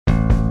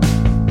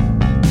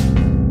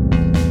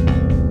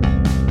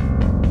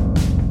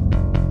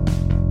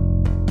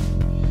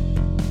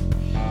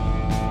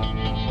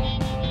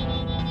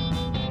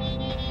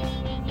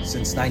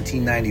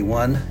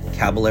1991,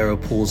 Caballero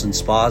Pools and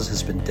Spas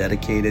has been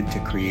dedicated to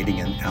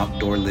creating an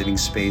outdoor living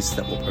space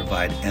that will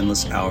provide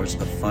endless hours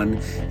of fun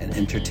and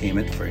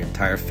entertainment for your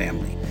entire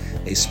family.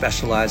 They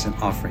specialize in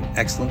offering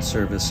excellent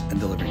service and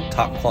delivering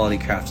top quality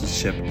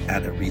craftsmanship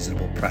at a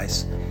reasonable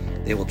price.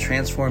 They will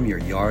transform your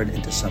yard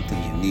into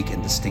something unique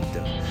and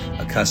distinctive,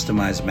 a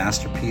customized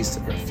masterpiece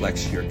that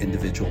reflects your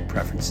individual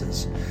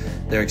preferences.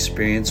 Their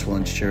experience will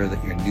ensure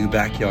that your new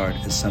backyard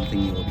is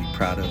something you will be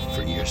proud of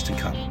for years to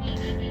come.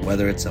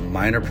 Whether it's a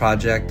minor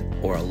project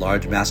or a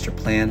large master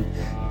plan,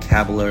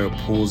 Caballero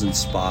Pools and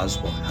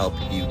Spas will help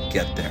you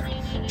get there.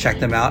 Check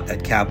them out at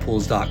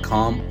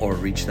cabpools.com or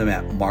reach them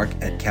at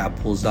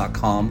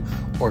mark@cabpools.com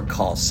or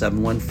call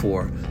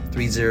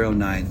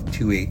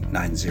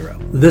 714-309-2890.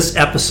 This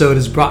episode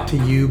is brought to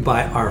you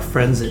by our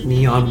friends at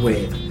Neon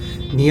Wave.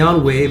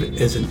 Neon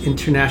Wave is an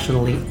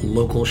internationally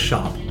local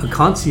shop, a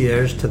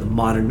concierge to the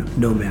modern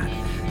nomad.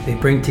 They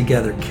bring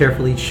together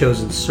carefully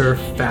chosen surf,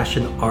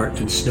 fashion, art,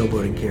 and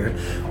snowboarding gear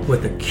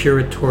with a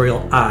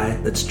curatorial eye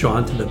that's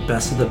drawn to the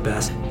best of the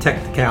best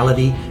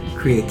technicality,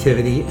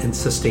 creativity, and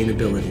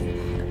sustainability.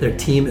 Their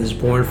team is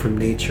born from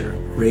nature,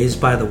 raised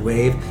by the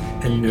wave,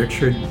 and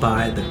nurtured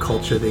by the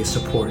culture they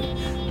support.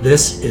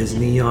 This is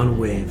Neon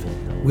Wave.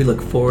 We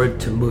look forward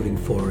to moving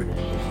forward.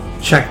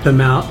 Check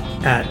them out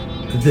at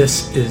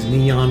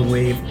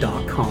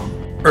thisisneonwave.com.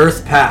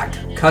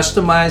 EarthPack,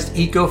 customized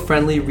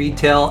eco-friendly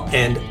retail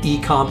and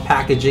e-com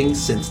packaging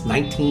since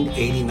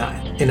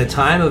 1989. In a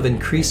time of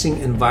increasing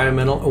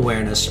environmental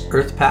awareness,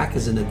 EarthPack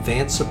is an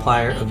advanced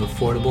supplier of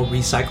affordable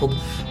recycled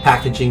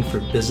packaging for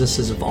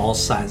businesses of all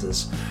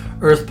sizes.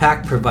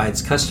 EarthPack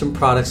provides custom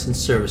products and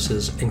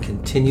services and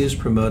continues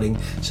promoting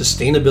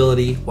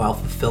sustainability while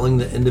fulfilling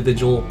the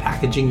individual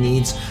packaging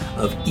needs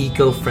of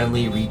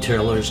eco-friendly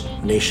retailers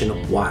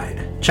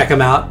nationwide. Check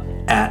them out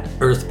at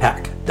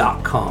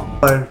earthpack.com.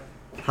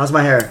 How's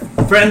my hair?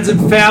 Friends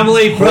and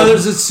family,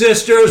 brothers and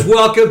sisters,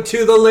 welcome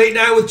to the Late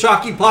Night with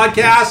Chalky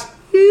podcast.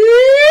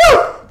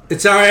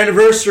 It's our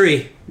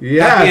anniversary.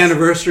 Yes. Happy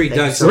anniversary,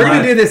 Doug. We're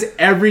going to do this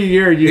every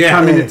year you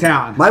come into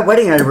town. My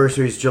wedding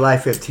anniversary is July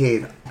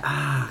 15th.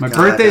 My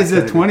birthday is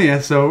the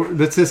 20th, so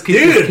let's just keep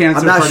this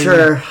cancer I'm not party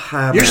sure.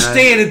 You're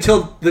staying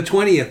until the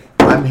 20th.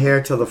 I'm here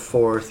till the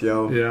 4th,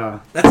 yo. Yeah.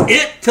 That's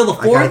it? Till the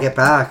 4th? I gotta get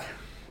back.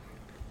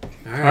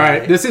 All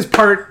right. This is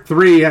part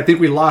 3. I think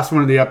we lost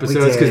one of the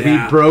episodes because we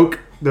broke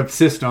the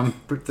system.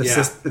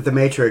 The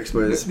Matrix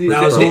was...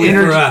 That was only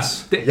for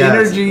us. The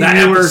energy that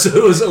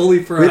episode was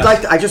only for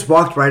us. I just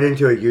walked right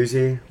into a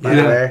Yuzi, by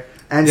the way.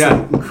 And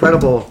some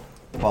incredible...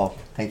 Well,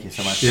 thank you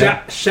so much.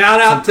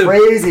 Shout out to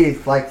crazy,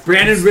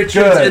 Brandon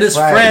Richards and his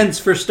friends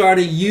for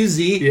starting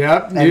Yuzi.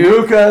 Yep. And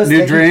Lucas,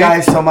 thank you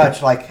guys so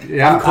much.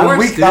 I'm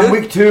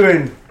week 2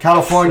 in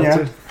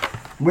California.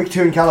 Week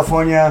 2 in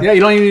California. Yeah, you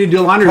don't even need to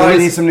do laundry. Probably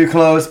need some new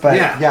clothes, but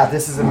yeah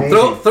this is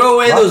amazing. Throw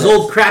away those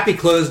old crappy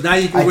clothes. Now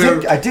you can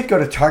wear... I did go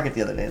to Target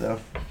the other day, though.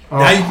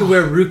 Now you can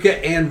wear Ruka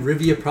and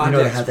Rivia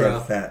projects, bro.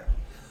 That.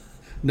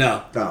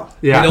 No.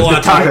 Yeah. We don't want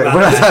to talk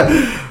about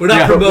that. We're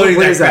not promoting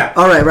that crap.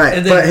 All right.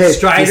 And then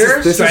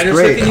Strider's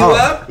hooking you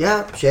up?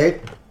 Yeah,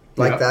 Shade.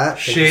 Like that.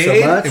 Shade. Thank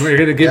you so much. And we're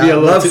going to give you a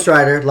little...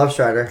 Love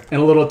Strider.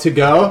 And a little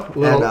to-go.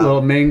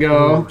 Little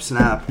mango.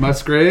 Snap.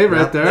 Musgrave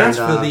right there. That's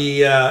for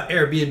the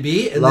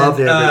Airbnb. And love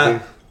then, the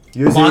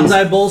Airbnb.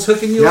 Bonsai Bowls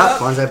hooking you up?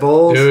 Yeah, Bonsai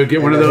Bowls. Dude,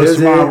 get one of those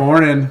tomorrow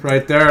morning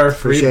right there.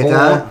 Free Appreciate bowl.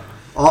 that.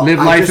 Live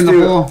life in the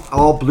bowl.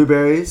 All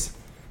blueberries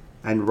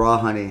and raw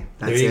honey.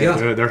 That's there you go.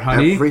 Dude, their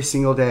honey every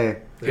single day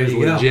is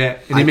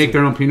legit. And they make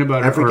their own peanut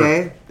butter. Every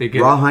day, they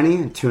get raw honey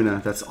and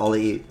tuna. That's all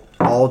they eat.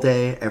 All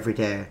day, every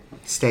day.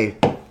 Stay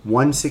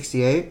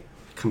 168,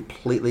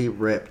 completely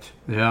ripped.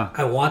 Yeah.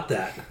 I want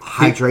that.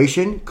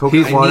 Hydration,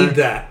 coconut water. I need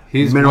that.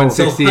 He's mineral.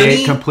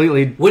 168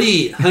 completely. What do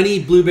you eat?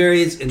 Honey,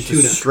 blueberries, and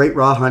tuna. Straight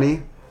raw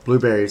honey,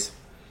 blueberries,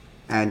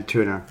 and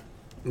tuna.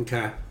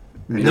 Okay.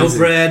 No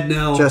bread,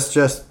 no.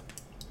 Just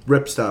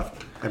rip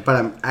stuff. But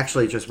I'm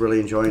actually just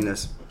really enjoying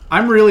this.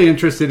 I'm really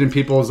interested in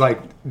people's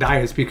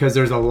diets because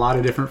there's a lot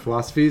of different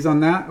philosophies on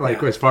that.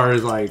 As far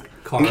as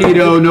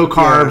keto, no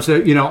carbs,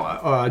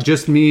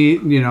 just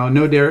meat,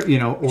 no dairy, or you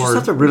just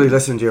have to really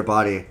listen to your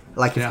body.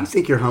 If you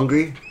think you're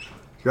hungry,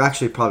 you're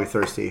actually probably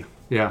thirsty.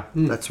 Yeah.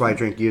 That's why I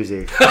drink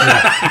Yuzi.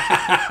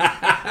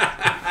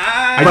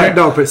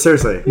 But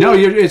seriously. No,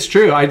 it's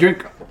true. I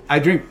drink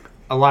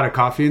a lot of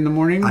coffee in the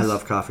mornings. I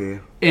love coffee.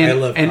 I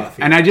love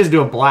coffee. And I just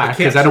do it black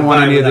because I don't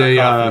want any of the...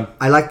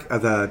 I like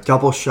the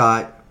double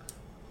shot,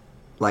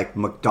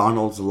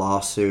 McDonald's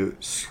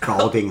lawsuit,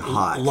 scalding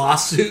hot.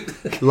 Lawsuit?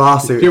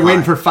 You're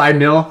waiting for $5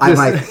 million?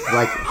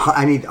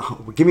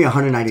 Give me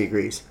 190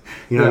 degrees.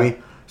 You know what I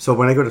mean? So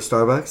when I go to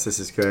Starbucks, this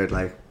is good.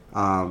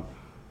 I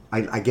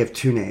give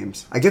 2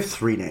 names. I give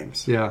 3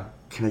 names. Yeah.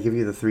 Can I give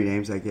you the 3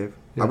 names I give?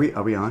 Yeah.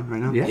 Are we on right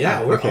now?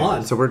 Yeah, we're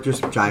on. So we're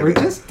just jiving.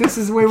 This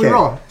is the way we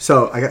roll.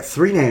 So I got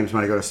 3 names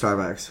when I go to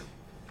Starbucks.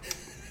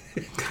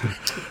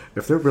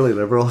 If they're really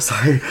liberal,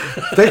 sorry.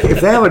 If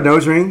they have a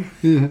nose ring,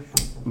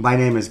 my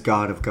name is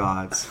God of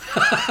Gods.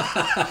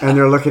 And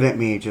they're looking at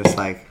me just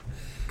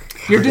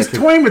You're just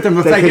toying with them.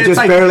 It's They like could it's just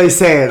like barely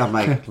say it. I'm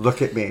like,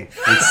 look at me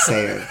and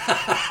say it.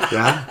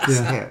 Yeah?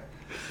 Say it.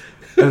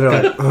 And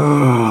they're like,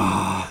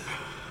 oh.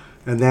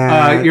 And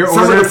then your some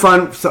order, of the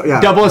fun, so,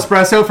 yeah. double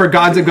espresso for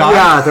gods of God.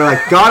 Yeah, they're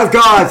like, God of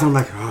gods. I'm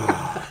like,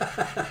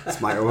 oh, it's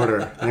my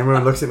order. And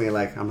everyone looks at me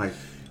like, I'm like,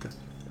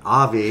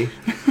 Avi,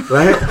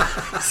 right?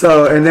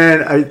 So, and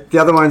then the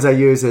other ones I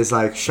use is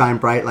like shine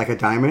bright like a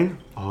diamond.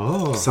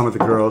 Oh. Some of the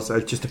girls,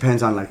 it just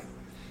depends on like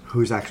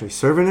who's actually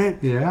serving it.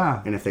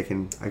 Yeah. And if they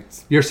can,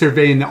 You're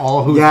surveying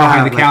all who's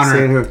behind the like counter.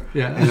 seeing who,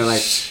 Yeah. And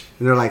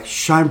they're like,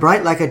 shine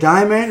bright like a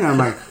diamond. And I'm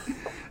like,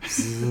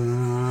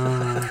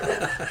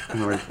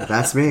 and I'm like,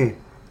 that's me.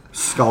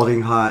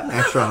 Scalding hot,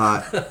 extra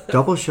hot,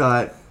 double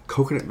shot,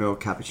 coconut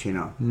milk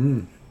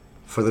cappuccino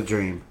for the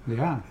dream.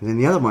 Yeah. And then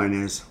the other one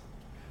is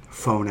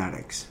phone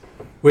addicts.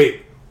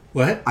 Wait,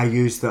 what? I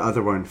use the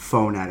other one,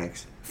 phone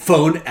addicts.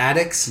 Phone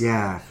addicts?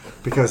 Yeah,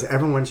 because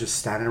everyone's just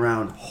standing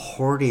around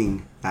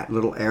hoarding that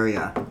little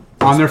area.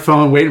 On their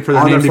phone, waiting for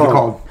their On name to their be phone.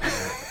 called.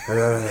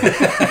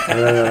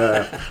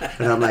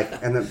 And I'm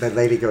like, and the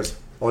lady goes,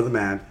 or the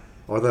man,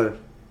 or the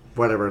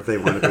whatever they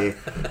want to be.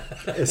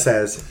 It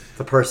says,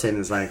 the person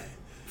is like,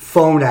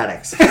 phone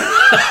addicts. And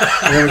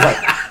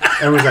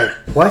everyone's like,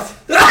 what?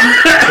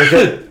 They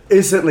get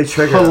instantly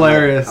triggered.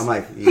 Hilarious. I'm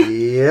like,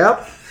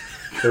 yep.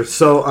 They're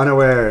so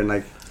unaware and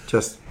like,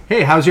 just...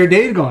 Hey, how's your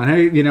day going?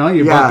 Hey, you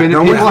bump into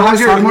no people. one's How's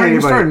your talking to morning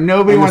anybody. start?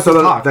 Nobody And wants so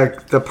to talk.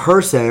 The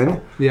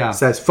person Yeah.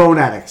 says phone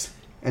addicts,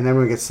 and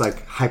everyone gets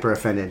like hyper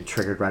offended and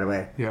triggered right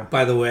away. Yeah.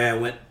 By the way, I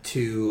went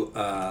to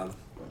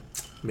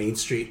Main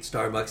Street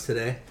Starbucks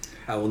today.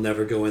 I will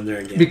never go in there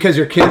again. Because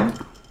your kid?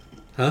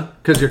 Huh?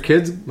 Because your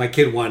kids? My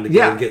kid wanted to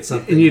go and get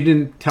something. And you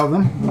didn't tell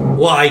them?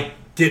 Well, I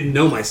didn't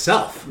know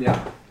myself.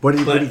 Yeah. What are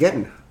you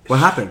getting? What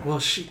happened?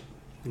 Well,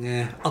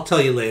 I'll tell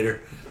you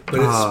later. But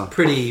it's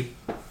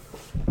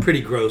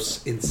pretty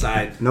gross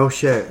inside. No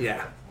shit.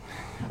 Yeah.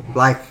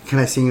 Like, can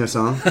I sing you a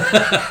song?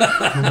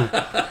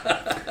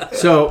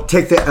 So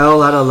Take the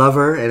L out of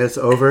lover and it's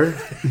over.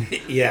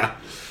 Yeah.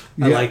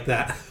 I like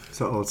that.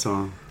 It's an old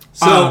song.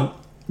 So,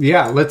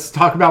 yeah, let's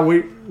talk about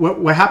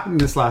what happened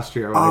this last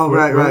year. Oh,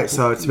 Like, right.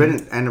 So it's been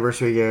an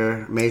anniversary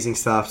year. Amazing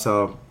stuff.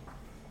 So,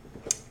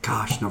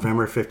 gosh,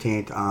 November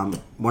 15th,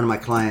 one of my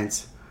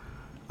clients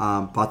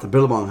bought the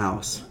Billabong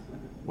house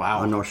Wow.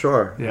 on North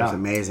Shore. It Yeah. was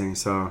amazing.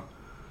 So,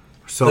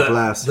 we're so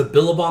blessed. the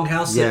Billabong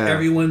house Yeah. that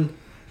everyone...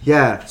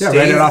 Yeah. Yeah,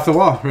 right off the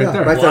wall, right Yeah,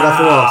 there. right there off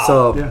the wall.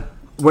 So, Yeah.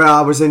 well,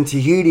 I was in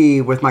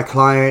Tahiti with my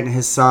client and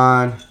his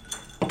son,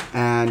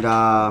 and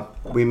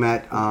we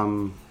met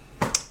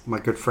my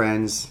good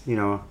friends,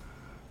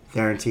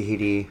 there in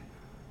Tahiti.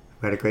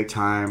 We had a great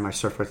time. I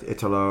surfed with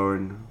Italo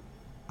and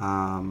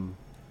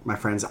my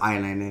friend's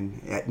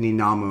island at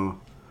Ninamu.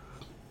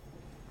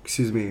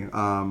 Excuse me,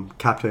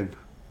 Captain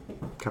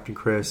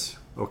Chris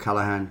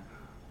O'Callahan,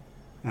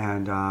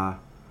 and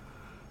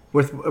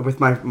with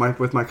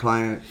my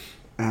client.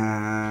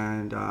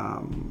 And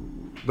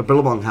the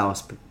Billabong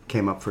house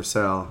came up for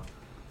sale,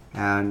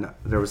 and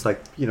there was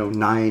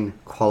 9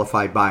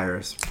 qualified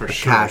buyers for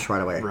cash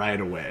right away. Right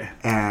away.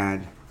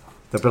 And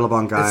the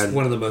Billabong guy, It's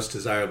one of the most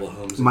desirable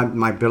homes.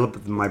 my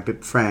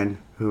big friend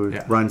who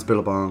runs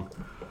Billabong,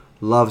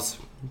 loves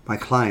my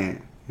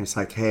client. It's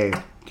like, hey, do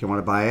you want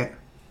to buy it?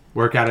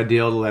 Work out a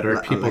deal to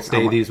let people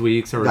stay these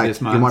weeks or this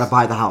month. You want to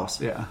buy the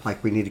house? Yeah.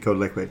 Like, we need to go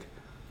liquid.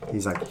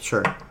 He's like,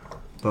 sure.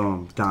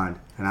 Boom, done.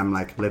 And I'm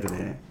like living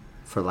in it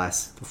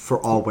for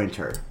all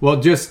winter.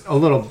 Well, just a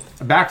little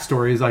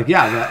backstory is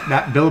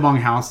that Billabong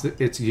house,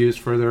 it's used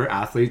for their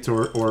athletes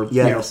or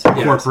Yes.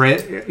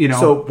 corporate.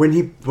 So when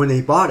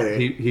he bought it,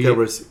 He- there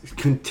was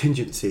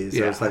contingencies.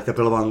 Yeah. It was like the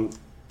Billabong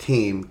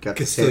team got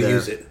Could to stay still there.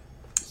 use it.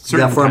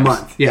 certain for times. a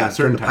month. Yeah, during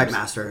certain the Pipe times.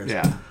 Masters.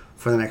 Yeah.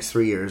 For the next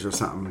 3 years or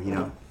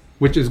something.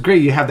 Which is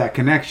great. You have that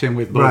connection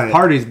with both Right.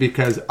 parties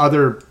because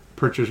other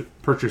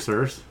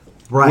purchasers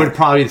Right. would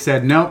probably have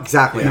said, no,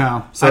 Exactly.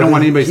 no, So I don't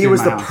want anybody He staying was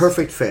in the my house.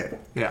 perfect fit,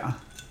 Yeah.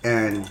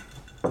 and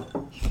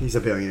he's a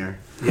billionaire.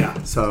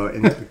 Yeah. So,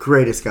 and the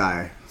greatest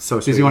guy. So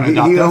sweet. he wanna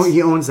adopt us?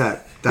 He owns the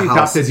He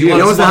house. adopted He you.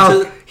 owns the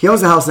Sponsor- house. He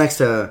owns the house next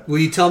to. Will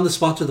you tell him to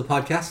sponsor the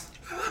podcast?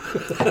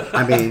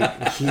 I mean,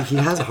 he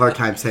has a hard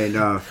time saying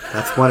no.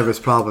 That's one of his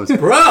problems.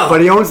 Bro!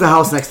 But he owns the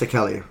house next to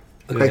Kelly.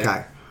 A great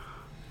guy.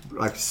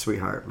 Like,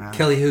 sweetheart, man.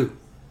 Kelly who?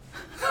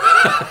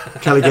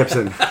 Kelly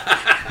Gibson.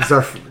 He's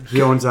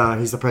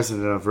the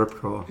president of Rip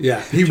Curl.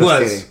 Yeah, he Just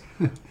was.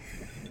 kidding.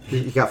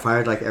 He got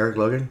fired like Eric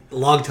Logan. A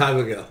long time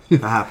ago.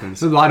 That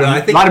happens. There's a lot of No,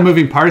 I think- lot of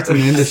moving parts in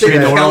the industry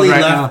in the world Kelly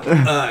right left.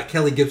 now.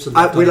 Kelly Gibson.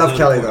 Left We on his love own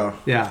Kelly accord.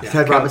 though. Yeah.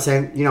 Ted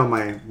Robinson.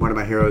 One of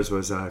my heroes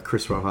was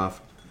Chris Rohoff.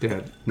 Dude,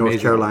 North amazing.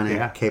 Carolina,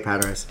 Yeah. Cape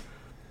Hatteras.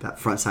 That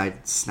frontside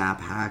snap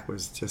hack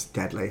was just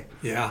deadly.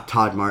 Yeah.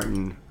 Todd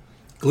Martin.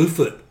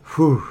 Gluefoot.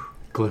 Whew.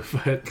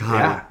 Gluefoot. God.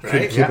 Yeah.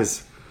 Right? Keep Yeah.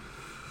 his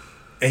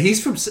And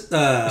he's from...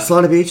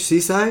 Solana Beach,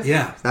 Seaside.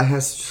 Yeah. That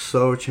has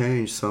so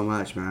changed so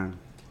much, man.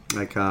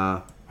 Like,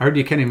 I heard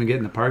you can't even get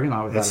in the parking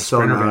lot without it's a so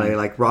sprinter gnarly. van.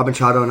 Like Robin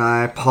Chado and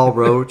I, Paul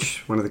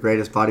Roach, one of the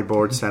greatest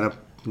bodyboard stand-up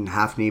and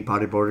half-knee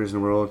bodyboarders in the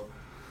world.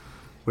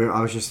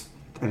 I was just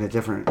in a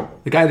different.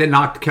 The guy that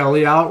knocked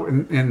Kelly out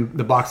in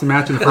the boxing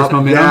match in the first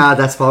momentum. Yeah,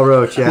 that's Paul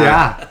Roach. Yeah.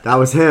 Yeah. That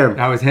was him.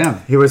 That was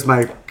him. He was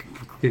my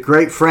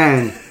great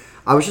friend.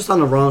 I was just on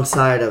the wrong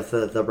side of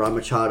the Ron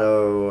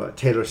Machado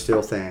Taylor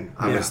Steele thing.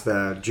 I was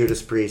the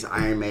Judas Priest,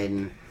 Iron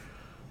Maiden,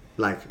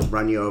 like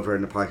run you over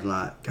in the parking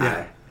lot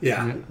guy.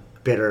 Yeah.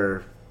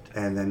 Bitter,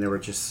 and then they were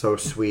just so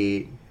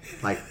sweet,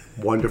 like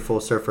wonderful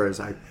surfers.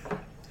 I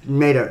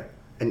made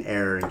an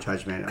error in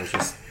judgment. I was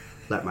just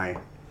let my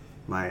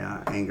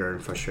anger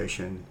and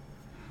frustration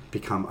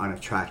become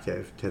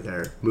unattractive to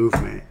their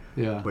movement.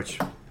 Yeah. Which,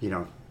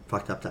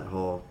 fucked up that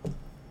whole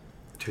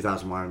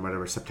 2001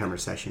 whatever September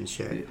session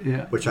shit.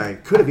 Yeah. Which I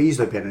could have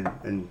easily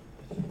been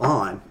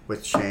on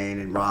with Shane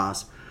and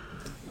Ross,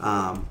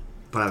 but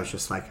I was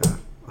just like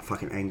a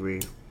fucking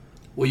angry.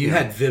 Well, you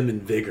had vim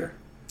and vigor.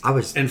 I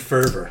was and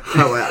fervor.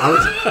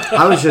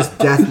 I was just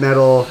death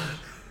metal.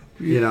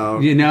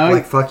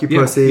 Like fuck you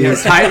pussies. You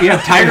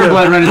have tiger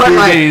blood running through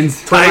your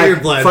veins. Tiger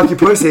blood. Fuck you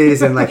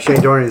pussies, and like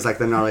Shane Dorian is like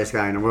the gnarliest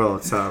guy in the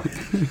world. So,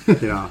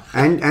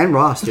 and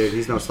Ross, dude,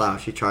 he's no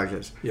slouch. He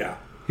charges. Yeah.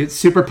 It's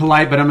super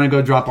polite, but I'm gonna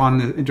go drop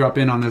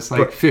in on this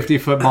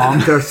 50-foot bomb.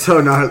 They're so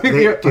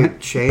gnarly.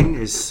 Dude, Shane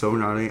is so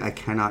gnarly. I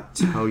cannot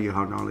tell you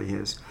how gnarly he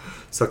is.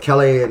 So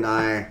Kelly and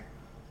I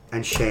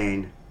and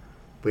Shane,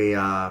 we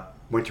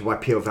went to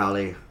Waipio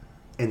Valley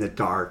in the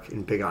dark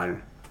in Big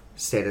Island.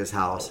 Stayed at his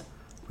house.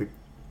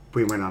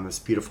 We went on this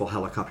beautiful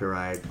helicopter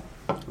ride.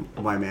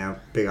 Waimea,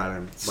 Big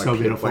Island. So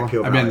beautiful.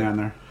 Waipio I've been down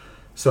there.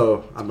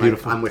 So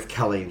I'm with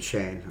Kelly and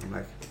Shane. I'm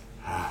like,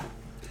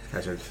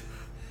 guys are.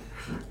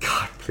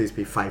 God, please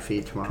be 5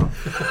 feet tomorrow.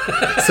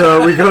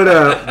 So we go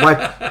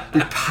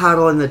we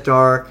paddle in the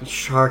dark,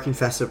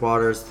 shark-infested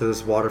waters to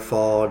this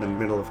waterfall in the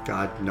middle of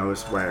God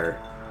knows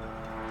where.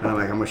 And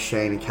I'm with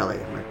Shane and Kelly.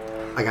 I'm like,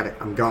 I got it.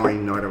 I'm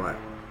going no matter what.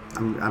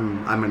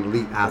 I'm an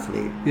elite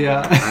athlete.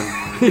 Yeah.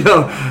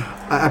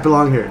 I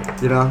belong here.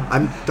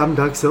 I'm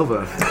Doug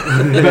Silva.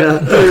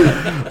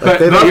 But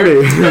they love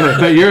me.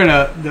 But you're in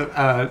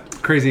a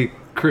crazy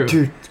crew,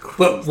 dude.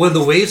 But were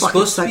the waves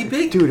supposed to be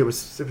big? Dude, it was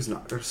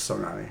so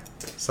gnarly.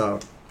 So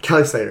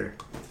Kelly Slater,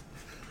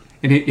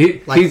 and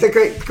he's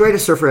the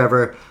greatest surfer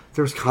ever.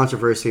 There was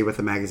controversy with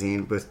the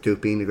magazine with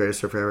Duke being the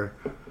greatest surfer ever.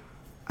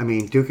 I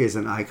mean, Duke is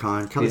an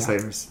icon. Kelly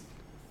Slater's,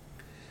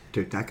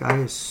 dude, that guy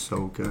is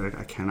so good.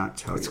 I cannot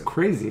tell you. It's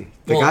crazy.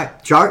 The guy,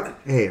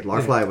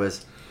 Larfly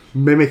was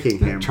mimicking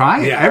him.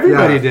 Trying? Yeah.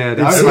 Everybody did.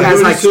 He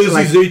says he's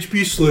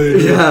HP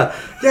Slater.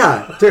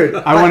 Yeah, dude.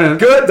 I want to.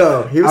 Good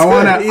though. He was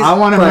good. I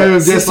want to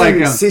move just like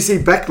him.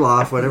 CC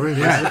Beckloff, whatever.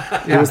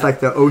 He was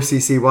like the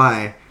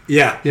OCCY.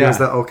 Yeah. He was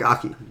the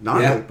Aki.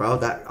 Bro.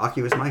 That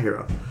Aki was my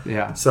hero.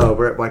 Yeah. So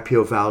we're at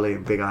Waipio Valley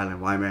in Big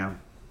Island, Waimea.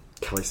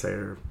 Kelly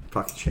Slater,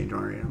 fucking Shane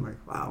Dorian. I'm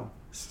like, wow,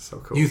 this is so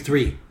cool. You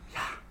three.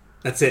 Yeah.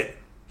 That's it.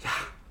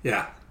 Yeah.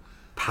 Yeah.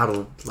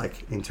 Paddled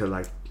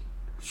into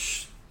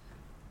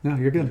no,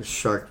 you're good.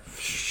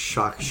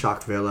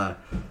 Shock Villa,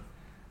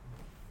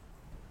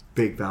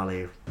 Big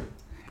Valley,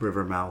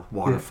 river mouth,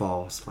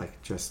 waterfalls,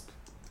 like just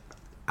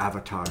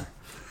Avatar.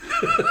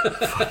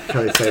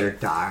 Kelly Slater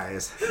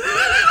dies.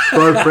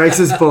 Board breaks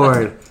his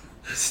board,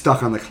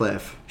 stuck on the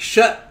cliff.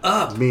 Shut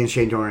up. Me and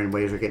Shane Dorian,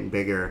 waves are getting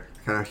bigger.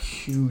 Got a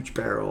huge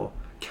barrel.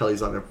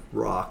 Kelly's on a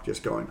rock,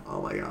 just going,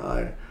 oh my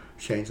god.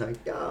 Shane's like,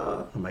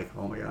 yeah. I'm like,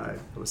 oh my god,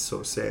 it was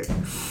so sick.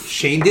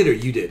 Shane did or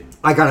you did?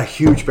 I got a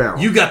huge barrel.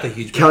 You got the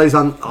huge barrel. Kelly's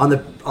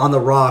on the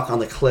rock on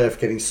the cliff,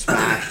 getting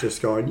smashed,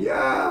 just going,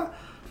 yeah.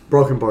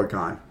 Broken board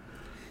gone.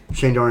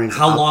 Shane Dorian's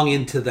how long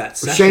into that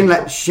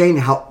session? Shane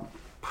helped.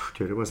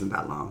 Dude, it wasn't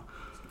that long.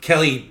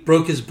 Kelly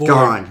broke his board.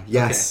 Gone.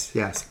 Yes.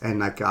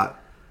 And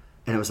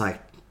and it was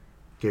like,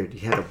 dude,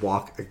 he had to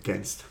walk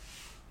against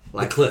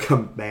like the cliff.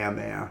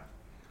 Kamehameha,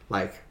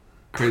 like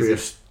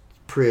crazy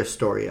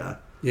prehistoria.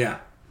 Yeah.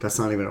 That's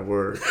not even a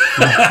word.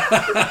 But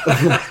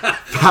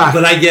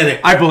I get it.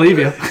 I believe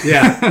you.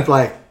 Yeah.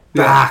 Like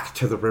back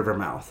to the river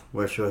mouth,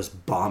 which was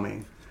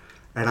bombing.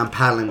 And I'm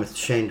paddling with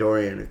Shane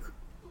Dorian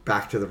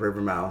back to the river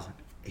mouth.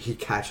 He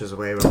catches a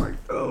wave. I'm like,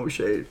 oh,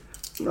 Shane,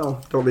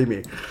 no, don't leave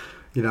me.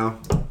 The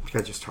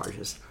guy just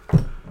charges.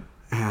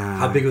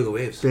 How big were the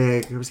waves?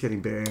 Big. It was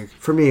getting big.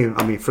 For me,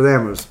 I mean, for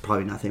them, it was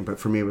probably nothing. But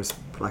for me, it was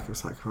like,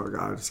 oh,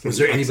 God. Was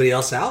there anybody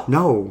else out?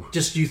 No.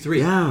 Just you three?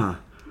 Yeah.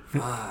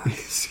 Yeah.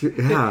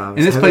 And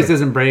this place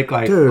doesn't break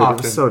like dude, often.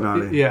 It was so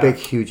gnarly. Yeah. Big,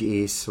 huge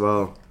east.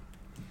 Well,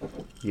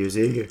 UZ.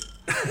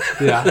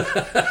 Yeah.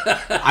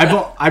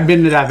 I've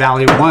been to that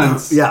valley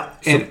once. Yeah.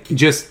 And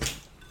just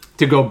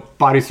to go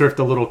body surf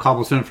the little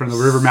cobblestone from the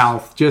river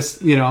mouth.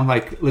 Just,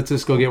 let's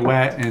just go get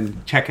wet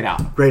and check it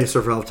out. Greatest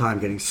surfer of all time,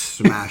 getting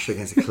smashed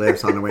against the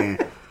cliffs on the way in.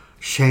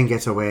 Shane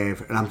gets a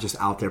wave, and I'm just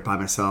out there by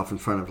myself in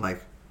front of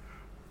like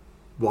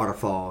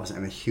waterfalls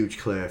and a huge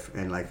cliff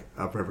and like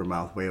a river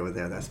mouth way over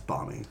there that's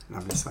bombing. And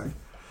I'm just like,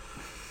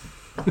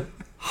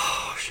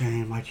 oh,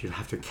 Shane, why'd you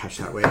have to catch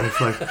that wave?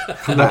 Like,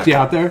 come left back. You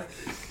out there?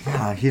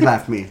 Yeah, he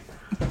left me.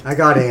 I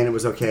got in, it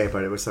was okay,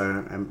 but it was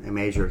a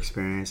major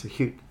experience. A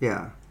huge,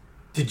 yeah.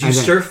 Did you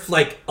surf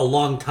like a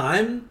long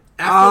time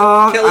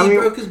after Kelly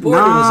broke his board?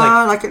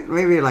 No, It was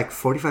maybe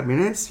 45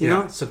 minutes, you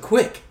know? so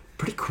quick.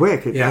 Pretty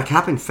quick. It Yeah.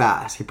 happened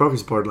fast. He broke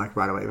his board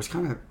right away. It was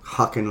kind of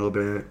hucking a little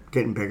bit,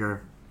 getting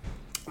bigger.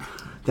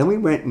 Then we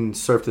went and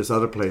surfed this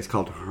other place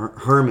called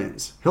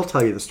Herman's. He'll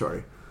tell you the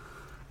story.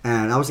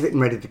 And I was getting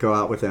ready to go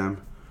out with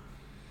him.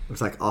 It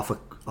was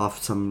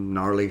off some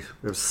gnarly.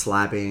 It was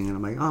slabbing, and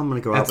I'm like, I'm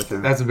gonna go out with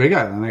them. That's a big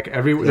island.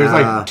 There's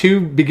like 2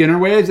 beginner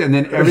waves, and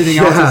then everything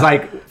else is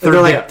like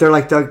third dip. They're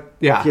like Doug.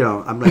 Yeah. You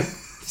know, I'm like,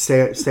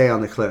 stay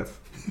on the cliff,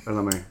 and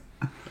I'm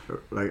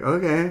like,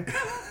 okay.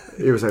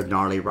 It was a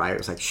gnarly ride. It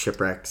was like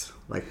shipwrecked,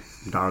 like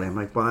gnarly. I'm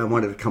like, well, I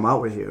wanted to come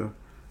out with you,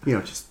 you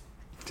know, just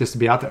to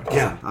be out there.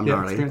 Yeah. I'm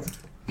gnarly.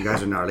 You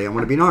guys are gnarly. I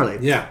want to be gnarly.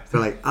 Yeah.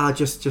 They're like,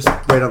 just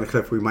right on the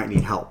cliff. We might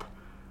need help.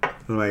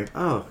 I'm like,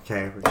 oh,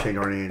 okay. With Shane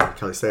Dorney and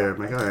Kelly Slater. I'm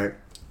like, all right.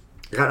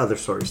 I got other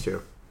stories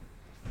too.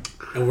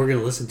 And we're going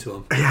to listen to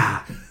them.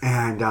 Yeah.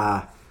 And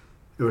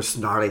it was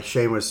gnarly.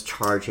 Shane was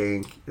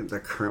charging. The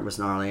current was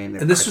gnarly. And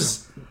this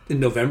was in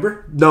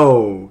November?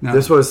 No.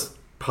 This was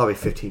probably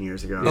 15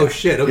 years ago. Oh,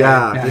 shit. Okay.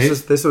 Yeah.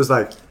 This was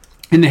like...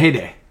 In the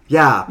heyday.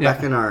 Yeah.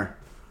 Back in our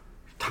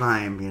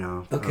time, you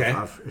know, okay.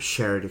 of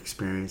shared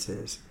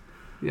experiences.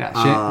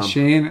 Yeah.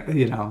 Shane,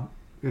 you know,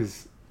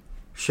 is...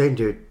 Shane,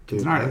 dude,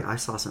 gnarly. I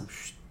saw some...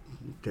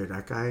 Dude,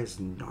 that guy is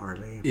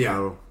gnarly. Yeah.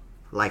 Bro.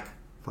 Like,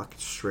 fucking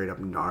straight up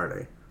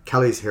gnarly.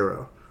 Kelly's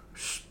hero.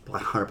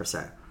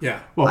 100%.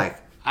 Yeah. Well,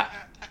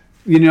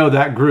 you know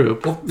that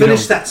group. Well,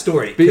 finish that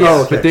story.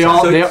 But, but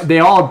they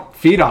all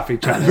feed off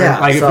each other. Yeah.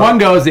 Like, if one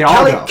goes, they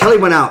all go. Kelly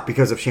went out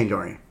because of Shane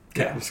Dorney.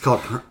 Okay. It's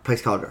called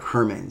place called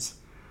Herman's.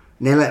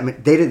 And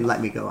they didn't let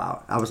me go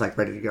out. I was like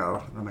ready to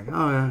go. I'm like,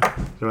 oh yeah.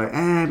 They're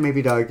like,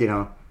 maybe Doug, you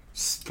know,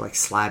 like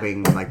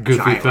slabbing like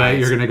goofy giant fight. rides.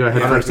 You're gonna go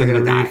ahead first in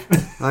the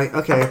reef. Like,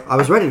 okay, I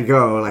was ready to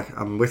go. Like,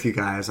 I'm with you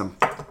guys. I'm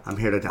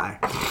here to die.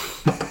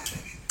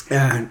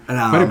 And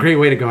what a great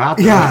way to go out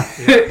there. Yeah.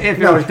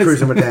 I was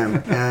cruising with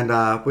them, and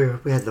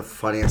we had the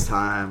funniest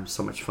time.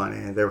 So much fun.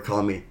 And they were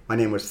calling me. My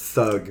name was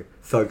Thug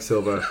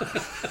Silva.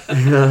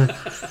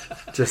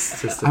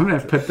 just. I'm gonna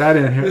put that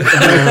in here.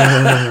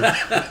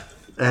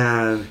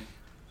 And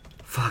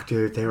fuck,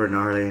 dude, they were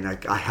gnarly, and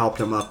I helped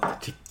them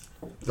up to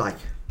like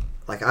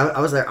I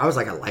was there. I was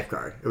like a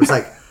lifeguard. It was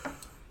like,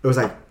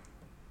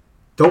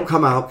 don't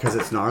come out because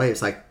it's gnarly.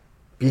 It's like,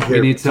 be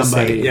here. We need to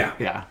somebody. save.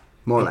 Yeah.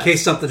 More or in less.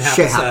 case something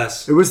happens to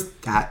us. It was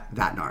that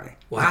gnarly.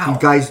 Wow. Like,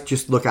 you guys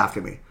just look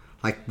after me.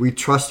 Like, we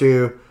trust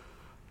you.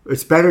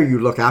 It's better you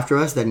look after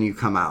us than you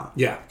come out.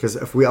 Yeah. Because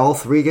if we all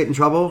three get in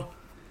trouble,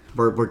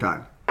 we're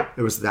done.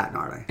 It was that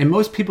gnarly. And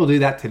most people do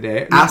that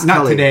today. Ask not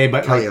Kelly, today,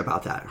 but Kelly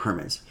about that.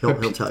 Herman's. He'll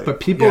tell you.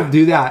 But people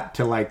do that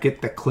to like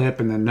get the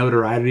clip and the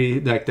notoriety,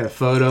 like the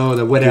photo,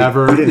 the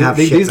whatever. Dude, we didn't have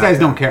shit these guys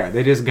back don't then. care.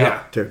 They just go.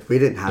 Yeah. Dude, we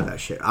didn't have that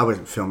shit. I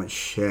wasn't filming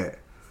shit.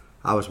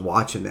 I was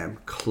watching them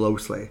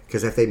closely.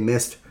 Because if they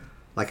missed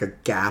like a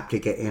gap to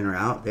get in or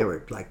out, they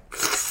were like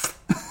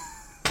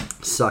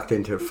sucked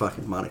into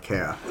fucking Mauna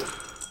Kea.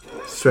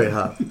 Straight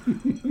up.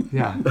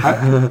 Yeah.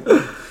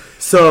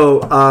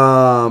 So,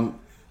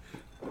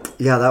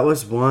 yeah, that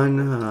was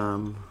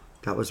one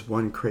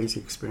crazy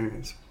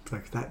experience.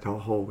 Like that the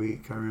whole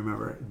week, I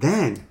remember.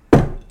 Then,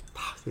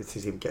 this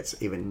even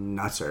gets even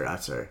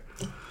nutser.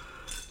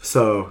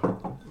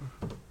 So,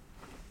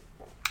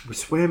 we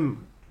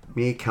swim,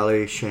 me,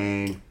 Kelly,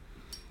 Shane,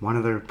 one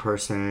other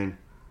person,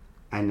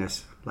 and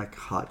this like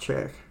hot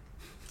chick.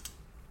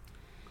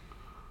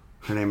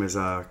 Her name is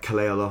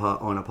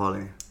Kalealoha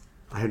Onapali.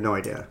 I had no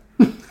idea.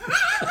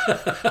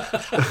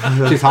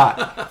 She's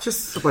hot.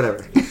 Just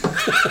whatever.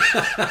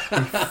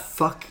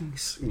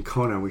 In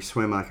Kona, we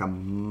swim like a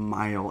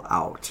mile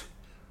out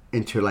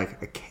into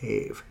like a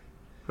cave.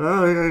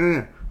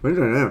 We're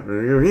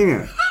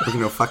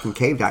fucking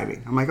cave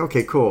diving. I'm like,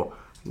 okay, cool.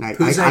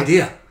 Whose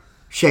idea?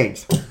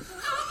 Shane's.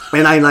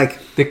 And I like...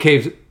 The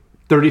cave's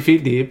 30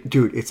 feet deep.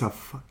 Dude, it's a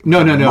fucking...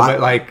 No,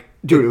 but like...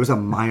 Dude, it was a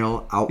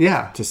mile out.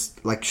 Yeah.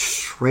 Just like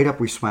straight up,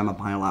 we swam a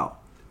mile out.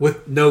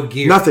 With no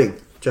gear. Nothing.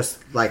 Just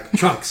like...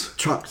 Trunks.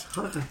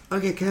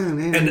 Okay, come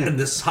on. And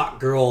this hot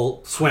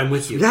girl swam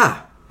with you.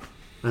 Yeah.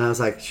 And I was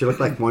like, she looked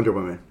like Wonder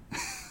Woman.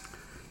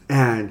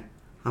 And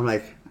I'm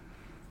like,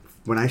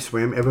 when I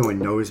swim, everyone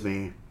knows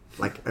me.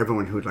 Like,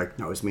 everyone who like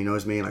knows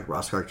me. Like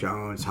Ross Clark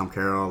Jones, Tom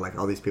Carroll, like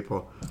all these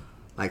people.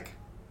 Like,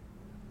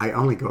 I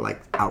only go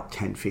like out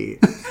 10 feet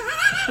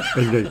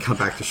and then come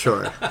back to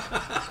shore.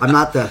 I'm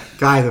not the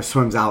guy that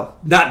swims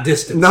out. Not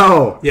distance.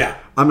 No. Yeah.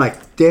 I'm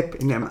like, dip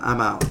and then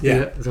I'm out.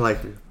 Yeah. They're like...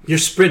 You're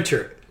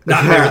sprinter,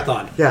 not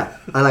marathon. Yeah.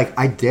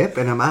 I dip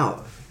and I'm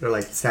out. They're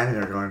like standing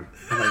there going,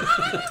 I'm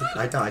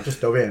like, I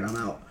just dove in, I'm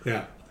out.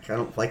 Yeah. Like, I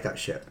don't like that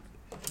shit.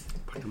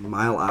 Like a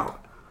mile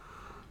out.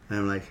 And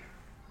I'm like,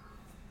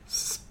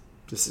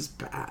 this is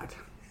bad.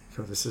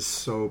 So this is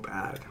so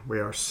bad. We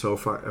are so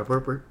far.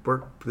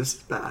 This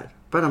is bad.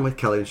 But I'm with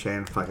Kelly and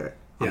Shane. Fuck it.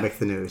 I'll make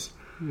the news.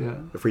 Yeah.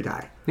 If we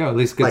die. Yeah, at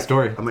least good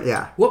story.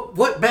 Yeah.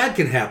 What bad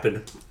can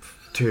happen?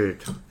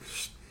 Dude.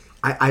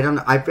 I don't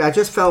know. I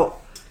just felt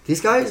these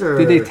guys are...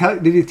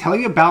 Did he tell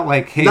you about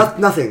like, hey...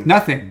 Nothing.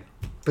 Nothing.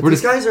 But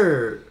these guys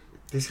are...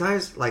 these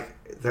guys, like,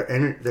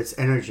 that's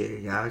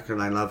energy, yeah? Because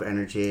I love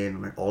energy, and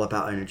I'm like, all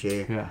about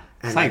energy. Yeah.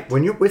 And like,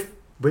 when you're with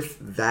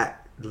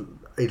that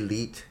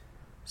elite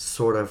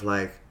sort of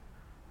like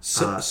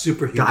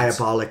superhumans.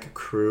 diabolic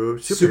crew,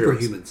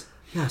 Superhumans.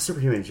 Yeah,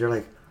 superhumans. You're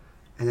like,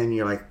 and then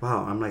you're like,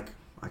 wow, I'm like,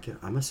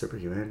 I'm a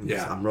superhuman.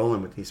 Yeah. I'm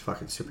rolling with these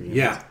fucking superhumans.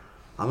 Yeah.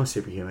 I'm a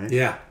superhuman.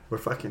 Yeah.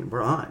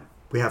 We're on.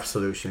 We have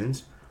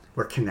solutions.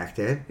 We're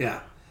connected.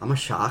 Yeah. I'm a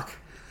shock.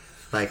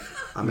 Like,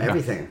 I'm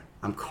everything.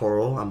 I'm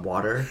coral. I'm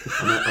water.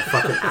 I'm a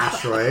fucking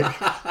asteroid.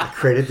 I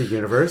created the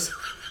universe.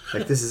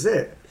 Like, this is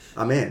it.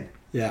 I'm in.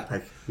 Yeah.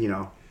 Like, you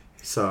know,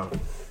 so.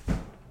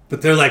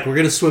 But they're like, we're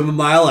going to swim a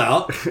mile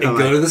out and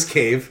go to this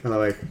cave. And I'm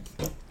like,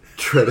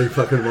 treading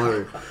fucking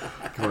water.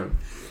 Come on.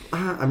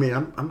 I mean,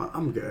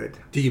 I'm good.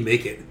 Do you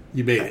make it?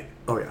 You made it.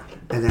 Oh, yeah.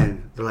 And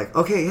then they're like,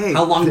 okay, hey.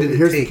 How long did it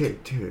here's take? The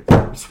cave. Dude,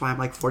 I swam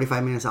like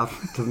 45 minutes out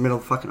to the middle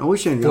of the fucking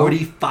ocean.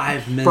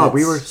 45 minutes. Bro,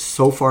 we were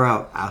so far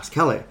out. Ask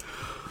Kelly.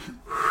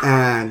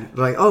 And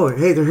they're like, oh,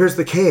 hey, here's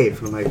the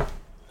cave. I'm like,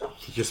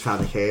 he just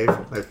found the cave,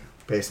 like,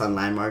 based on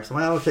landmarks. I'm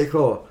like, oh, okay,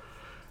 cool.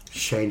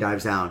 Shane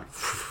dives down.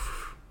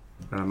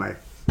 And I'm like,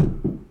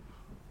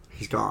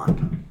 he's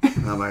gone.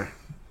 And I'm like,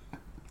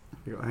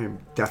 I am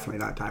definitely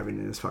not diving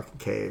in this fucking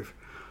cave.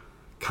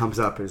 Comes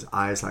up, his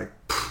eyes like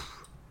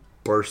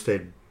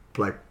bursted,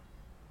 like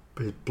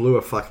he blew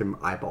a fucking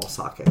eyeball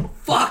socket.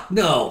 Fuck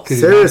no.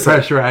 Seriously,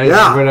 pressurized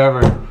yeah. or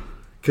whatever.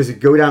 Because you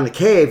go down the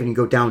cave and you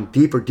go down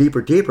deeper,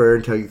 deeper, deeper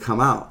until you come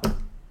out.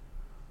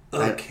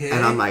 Okay.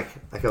 And I'm like,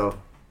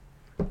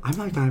 I'm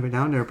not diving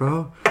down there,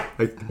 bro.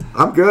 Like,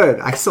 I'm good.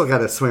 I still got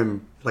to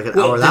swim like an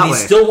hour that way. Did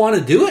he still want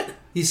to do it?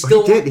 He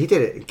did. He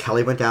did it. And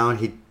Kelly went down.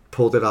 He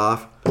pulled it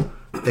off.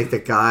 I think the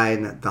guy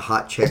and the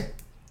hot chick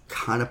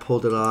kind of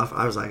pulled it off.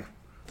 I was like,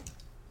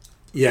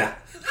 yeah.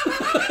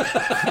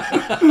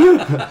 like,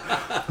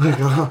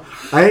 oh,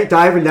 I ain't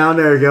diving down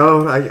there,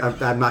 yo.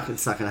 I'm not.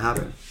 It's not gonna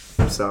happen.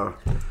 So,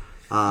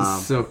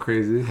 So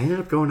crazy. I ended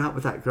up going out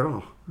with that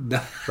girl.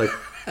 Like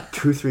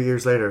 2-3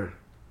 years later,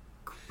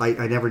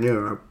 I never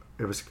knew.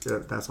 It was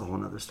that's a whole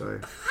nother story.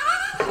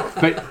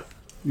 But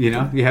you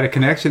know, you had a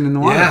connection in the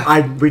water.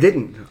 Yeah. We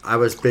didn't. I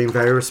was being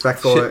very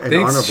respectful and Thanks,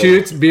 honorable.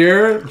 Shoots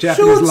beer,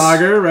 Japanese Shoots.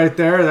 lager, right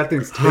there. That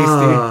thing's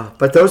tasty.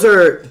 But those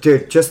are,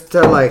 dude. Just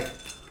to like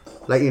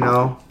let you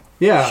know.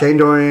 Yeah. Shane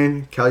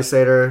Dorian, Kelly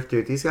Slater,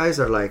 dude. These guys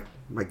are like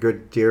my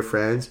good dear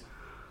friends.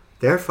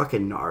 They're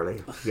fucking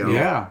gnarly. You know?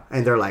 Yeah.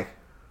 And they're like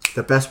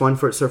the best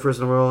 1-foot surfers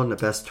in the world and the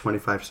best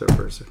 25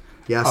 surfers.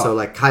 Yeah. So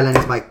like Kylan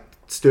is my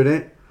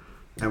student,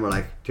 and we're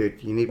like,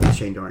 dude, you need to be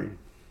Shane Dorian.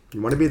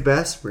 You want to be the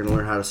best? We're gonna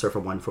learn how to surf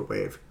a 1-foot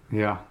wave.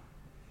 Yeah.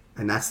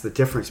 And that's the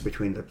difference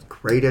between the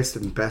greatest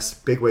and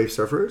best big wave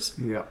surfers.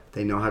 Yeah.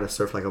 They know how to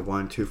surf like a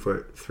 1,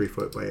 2-foot,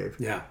 3-foot wave.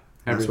 Yeah.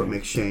 That's what Everything.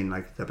 makes Shane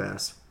like the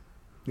best.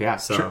 Yeah.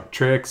 So-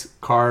 Tricks,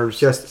 carves,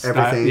 Just style-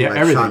 everything. Yeah, like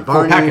everything. Sean Full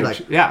Barney, package.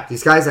 like yeah.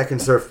 these guys that can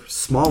surf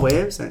small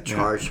waves that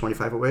charge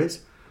 25-foot waves,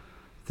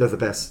 they're the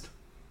best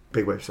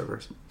big wave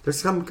surfers. There's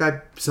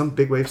some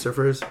big wave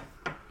surfers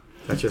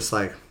that just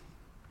like,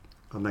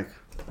 I'm like,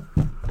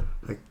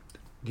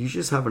 you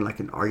just having like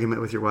an argument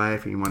with your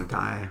wife and you want to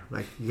die.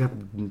 Like you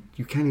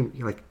can't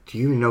even like. Do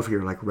you even know if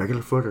you're like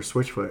regular foot or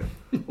switch foot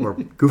or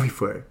goofy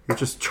foot? You're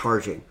just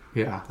charging.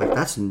 Yeah. Like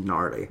that's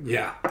gnarly.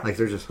 Yeah. Like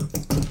they're just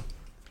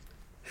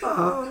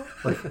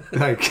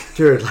Like,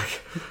 dude.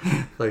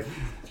 Like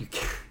you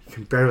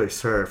can barely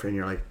surf and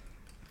you're like.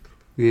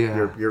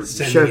 yeah. You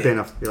Send should me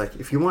have been you're like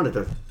if you wanted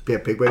to be a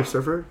big wave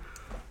surfer,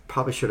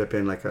 probably should have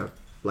been like a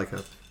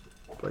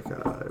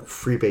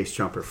free base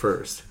jumper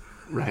first.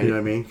 Right. You know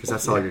what I mean? Because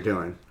that's all you're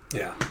doing.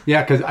 Yeah.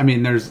 Yeah, because I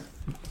mean, there's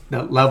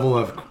that level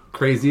of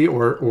crazy,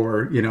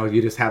 or you know,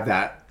 you just have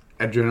that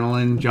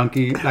adrenaline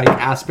junkie like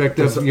aspect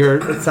of your.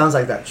 It sounds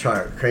like that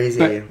chart. Crazy,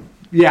 But,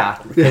 yeah,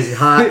 crazy,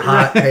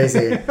 hot,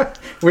 crazy.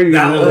 Where you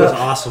That gonna- one was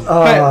awesome.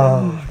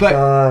 but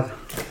God.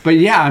 but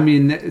yeah, I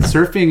mean,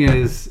 surfing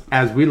is,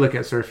 as we look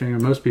at surfing,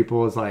 and most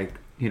people is like,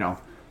 you know,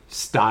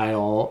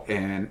 style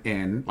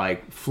and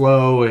like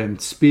flow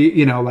and speed,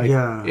 you know, like,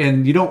 Yeah.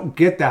 and you don't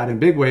get that in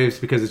big waves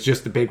because it's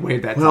just the big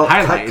wave that's Well, the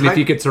highlight. And if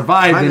you could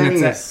survive, then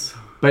it's Chinese- that.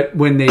 But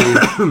when they,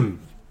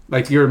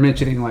 like you were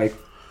mentioning, like,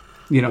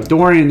 you know,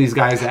 Dorian, these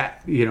guys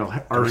that, you know,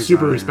 are Dorian's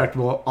super gnarly.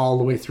 respectable all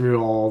the way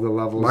through all the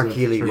levels. Mark of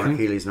Healy. Mark surfing.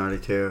 Healy's gnarly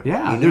too.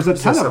 Yeah, You know there's a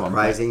who's ton of them,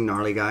 surprising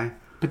gnarly guy.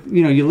 But,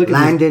 you know, you look at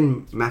these,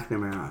 Landon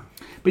McNamara.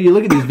 but you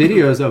look at these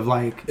videos of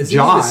like Is he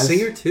Jaws. the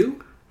singer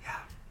too?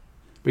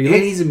 But you And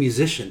look, he's a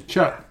musician.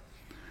 Chuck,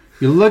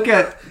 you look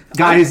at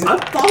guys. I'm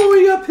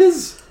following up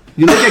his.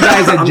 You look at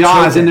guys at I'm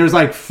Jaws, chosen. and there's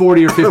like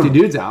 40 or 50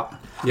 dudes out,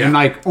 Yeah. and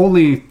like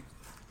only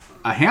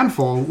a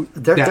handful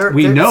that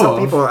we Some know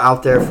of. people are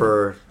out there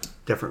for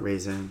different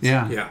reasons.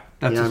 Yeah, Yeah.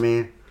 That's You know what I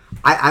mean?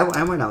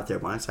 I went out there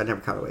once. I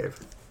never caught a wave.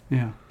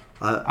 Yeah,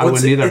 I I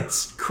wouldn't either.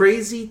 It's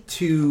crazy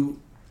to.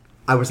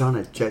 I was on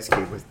a jet ski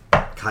with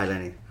Kai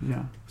Lenny.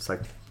 Yeah, It's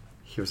like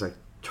he was like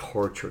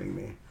torturing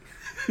me.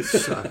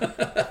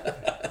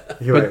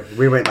 We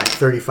went like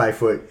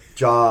 35-foot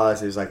Jaws.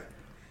 He was like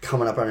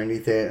coming up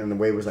underneath it, and the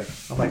wave was like,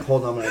 I'm like,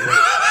 hold on,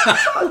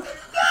 I'm like,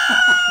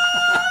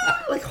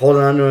 like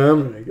holding on to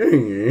him.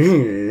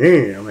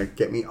 I'm like,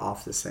 get me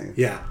off this thing.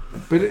 Yeah.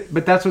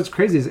 But that's what's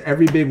crazy is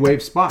every big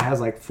wave spot has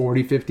like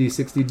 40, 50,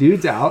 60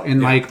 dudes out,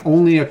 and like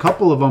only a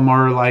couple of them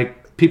are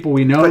like people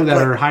we know that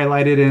are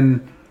highlighted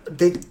in.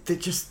 They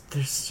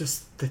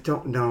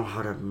don't know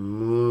how to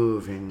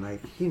move and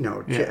like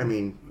I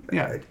mean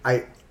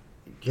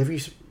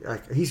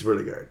he's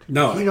really good.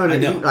 No, you know what I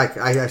know. Like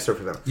I surf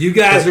with him. You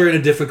guys are in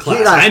a different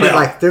class. I know. But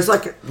like there's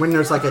like when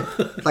there's like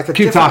a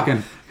keep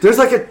talking. There's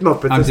like a no,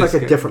 but there's like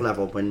kidding. a different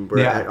level when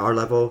we're at our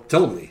level.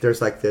 Totally.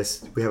 There's like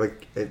this. We have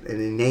an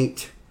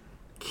innate,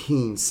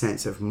 keen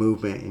sense of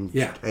movement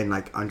and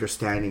like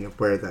understanding of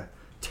where the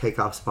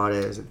takeoff spot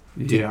is.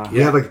 We have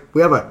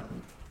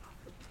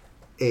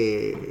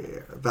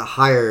a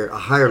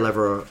higher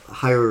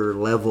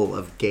level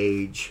of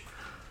gauge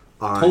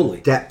on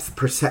depth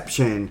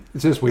perception.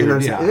 It's just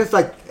weird. It's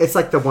like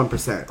the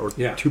 1% or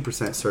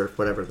 2% surf,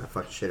 whatever the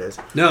fucking shit is.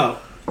 No,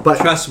 but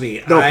trust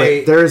me.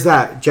 But there's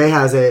that. Jay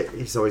has it.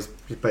 He's always,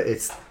 but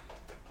it's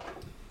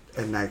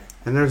and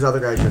there's other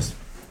guys just.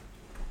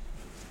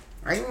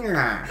 You're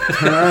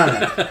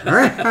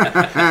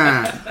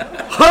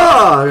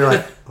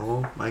like,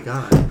 oh my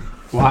god.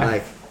 Why?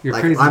 Like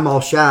crazy. I'm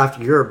all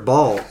shaft, you're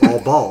all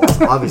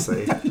balls,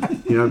 obviously.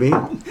 You know what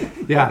I mean?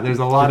 Yeah, there's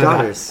a lot of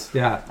that.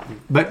 Yeah,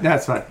 but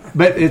that's fine.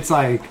 But it's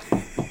like,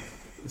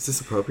 is this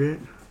appropriate?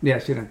 Yeah,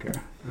 she don't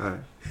care. All right.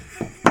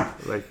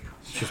 Like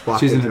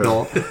she's an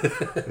adult.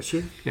 Is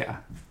she? Yeah.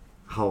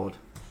 How old?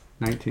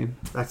 19.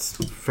 That's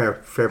fair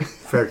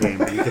game.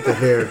 You get to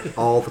hear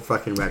all the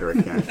fucking rhetoric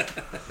again.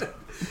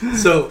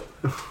 So,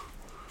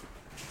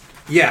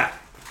 yeah,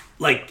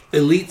 like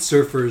elite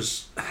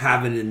surfers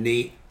have an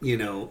innate,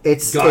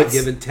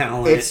 God-given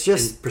talent. It's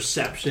just and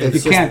perception.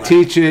 You can't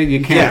teach it.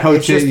 You can't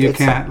coach it. You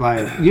can't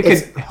You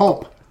can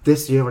help.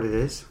 This, you know what it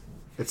is?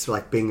 It's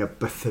like being a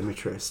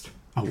bathymetrist.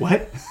 A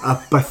what? A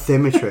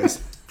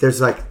bathymetrist. There's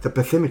like the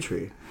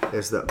bathymetry.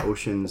 There's the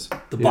oceans.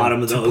 The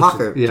bottom of the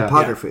ocean.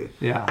 Topography.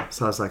 Yeah.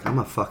 So I was like, I'm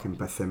a fucking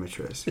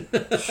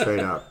bathymetrist.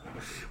 Straight up.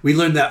 We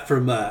learned that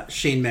from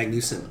Shane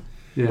Magnuson.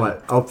 Yeah.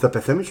 What? Oh, the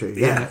bathymetry.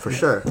 Yeah, for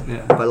sure.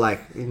 Yeah. But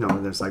like,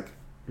 there's like,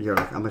 you're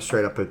like, I'm a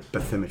straight up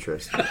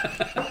bathymetrist.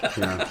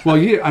 Well,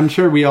 I'm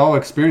sure we all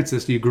experienced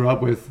this. You grew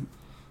up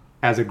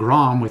as a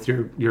Grom with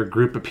your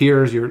group of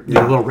peers, your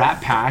little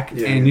rat pack,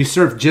 and you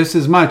surf just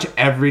as much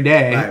every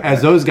day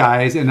as those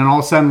guys, and then all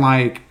of a sudden,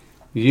 like,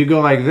 you go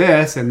like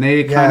this, and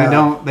they kind of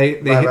don't.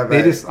 They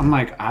just. I'm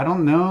like, I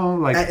don't know.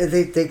 Like,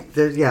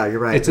 you're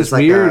right. It's just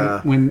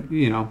weird when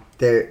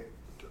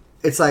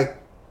It's like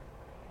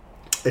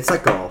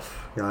golf.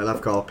 I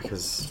love golf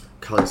because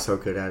Cully's so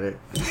good at it.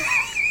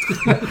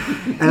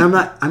 And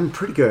I'm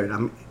pretty good.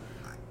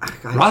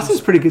 Ross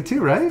is pretty good too,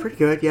 right? Pretty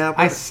good, yeah.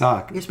 I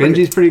suck.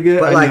 Benji's pretty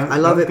good. But I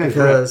love it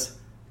because it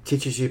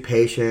teaches you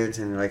patience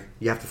and like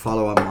you have to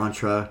follow a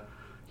mantra.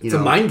 It's a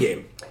mind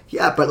game.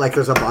 Yeah, but like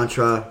there's a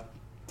mantra,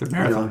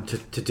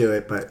 to do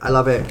it. But I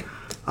love it.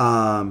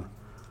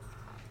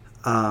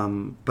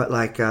 But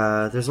like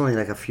there's only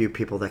like a few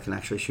people that can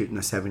actually shoot in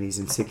the 70s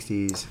and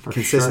 60s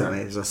consistently.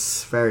 Sure. There's a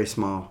very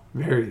small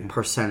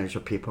percentage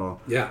of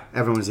people. Yeah,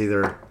 everyone's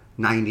either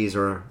 90s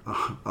or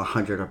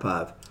 100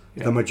 above.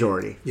 Yeah. The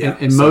majority. Yeah,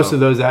 and most of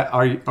those that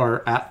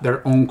are at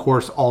their own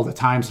course all the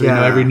time, so they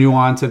know every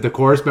nuance of the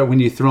course. But when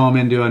you throw them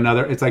into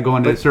another, it's like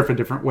going to surf a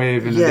different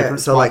wave in a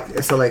different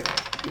spot. So like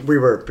we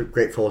were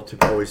grateful to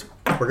always.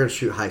 We're going to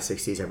shoot high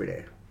 60s every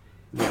day,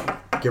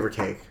 give or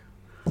take.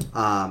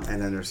 And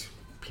then there's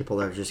people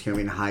that are just going to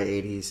be in the high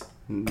 80s,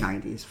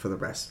 90s for the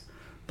rest.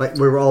 But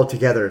we were all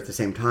together at the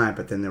same time.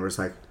 But then there was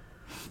like,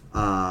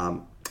 I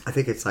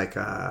think it's like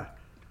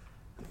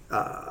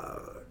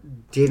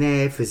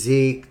DNA,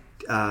 physique.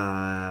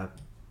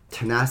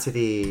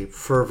 Tenacity,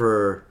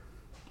 fervor,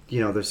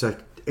 there's like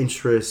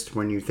interest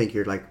when you think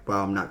you're like,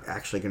 well, I'm not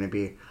actually going to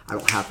be, I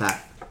don't have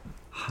that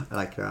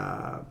like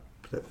the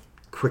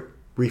quick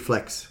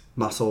reflex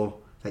muscle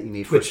that you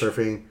need for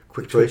surfing,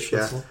 quick twitch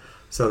muscle.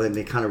 So then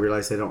they kind of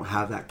realize they don't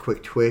have that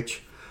quick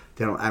twitch.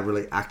 They don't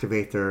really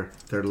activate their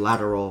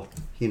lateral,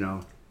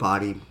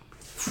 body.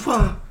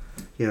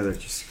 They're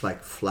just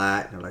like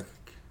flat and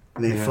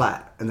they're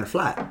flat,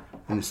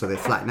 and so they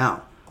flatten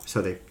out. So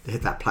they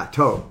hit that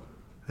plateau,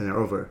 and they're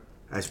over.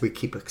 As we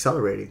keep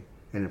accelerating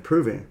and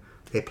improving,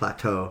 they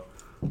plateau.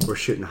 We're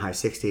shooting high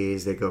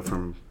 60s. They go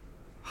from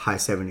high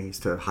 70s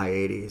to high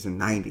 80s and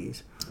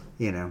 90s,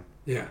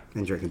 Yeah.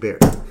 And drinking beer.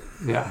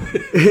 Yeah.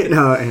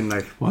 And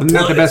like. Well, isn't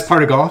that the best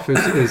part of golf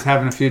is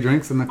having a few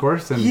drinks in the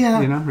course and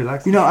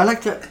relaxing. I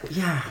like to.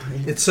 Yeah.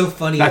 It's so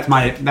funny. That's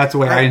the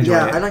way I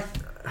enjoy it. I like.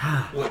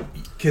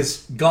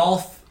 Because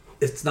golf,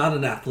 it's not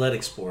an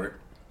athletic sport,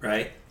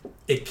 right?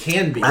 It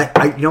can be.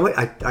 You know what?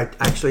 I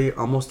actually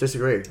almost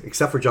disagree,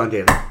 except for John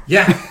Daly.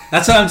 Yeah,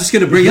 that's what I'm just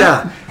going to bring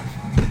up.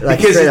 Like,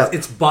 because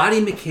it's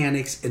body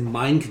mechanics and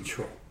mind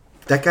control.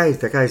 That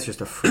guy's just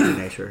a freak of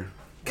nature.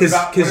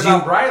 What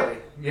about Briley?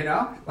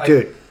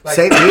 Dude,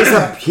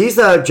 he's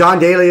the John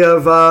Daly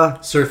of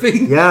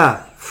surfing.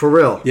 Yeah, for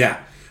real.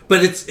 Yeah,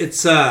 but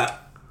it's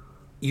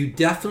you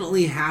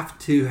definitely have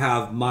to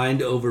have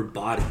mind over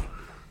body.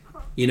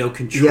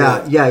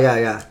 control.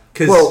 Yeah.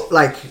 Well,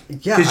 like,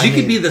 yeah. Because you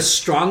could be the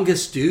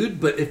strongest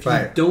dude, but if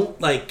you don't,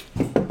 like,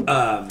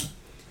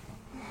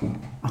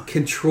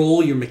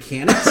 control your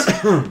mechanics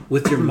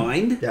with your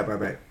mind,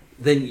 right.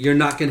 then you're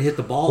not going to hit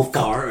the ball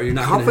far, or you're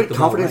not going to hit the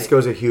ball confidence right.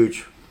 goes a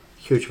huge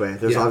way.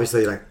 There's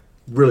obviously, like,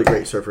 really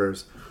great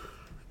surfers.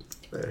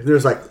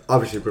 There's, like,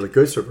 obviously really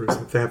good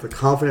surfers. They have the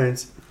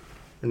confidence,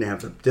 and they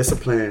have the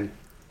discipline,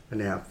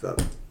 and they have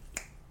the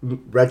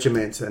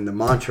regiment and the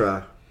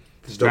mantra.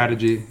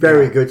 Strategy.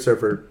 Very good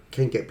surfer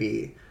can get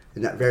beat.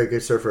 And that very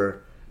good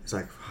surfer is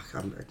like, fuck,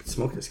 I can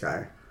smoke this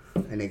guy.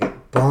 And they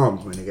get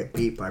bombed when they get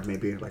beat by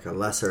maybe like a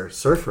lesser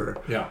surfer.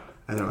 Yeah.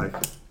 And they're like,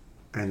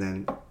 and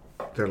then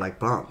they're like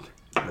bummed.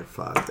 Like,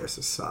 fuck,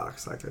 this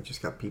sucks. Like, I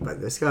just got beat by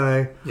this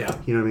guy. Yeah.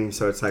 You know what I mean?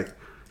 So it's like,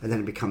 and then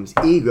it becomes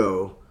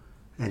ego.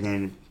 And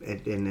then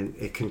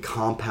it can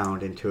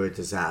compound into a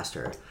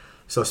disaster.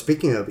 So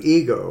speaking of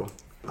ego,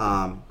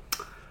 I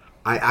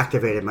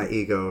activated my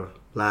ego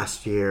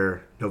last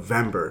year,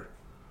 November.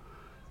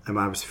 And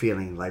I was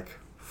feeling like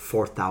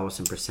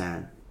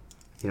 4,000%.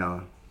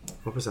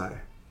 What was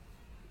I?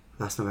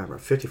 Last November,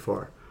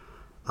 54.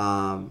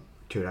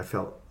 Dude, I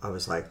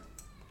was like,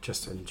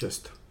 just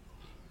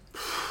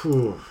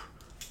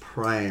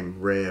prime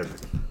rib,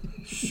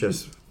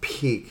 just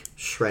peak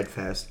shred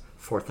fest,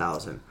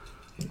 4,000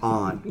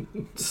 on,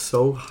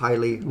 so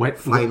highly,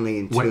 finely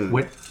in tune.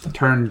 What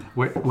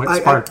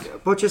sparked?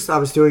 I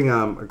was doing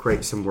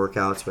some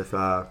workouts with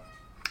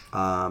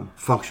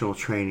functional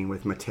training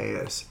with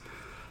Mateus,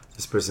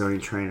 this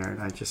Brazilian trainer,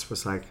 and I just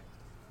was like,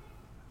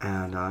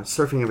 and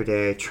surfing every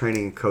day,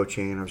 training and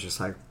coaching, and I was just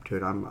like,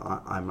 dude, I'm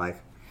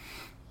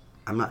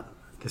not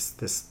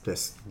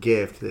this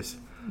gift, this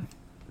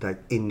like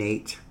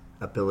innate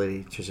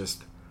ability to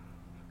just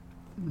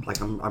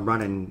like I'm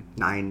running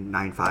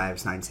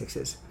 9.5s,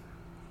 9.6s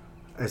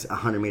as a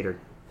 100-meter,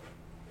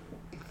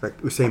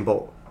 like Usain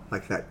Bolt,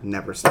 like that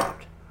never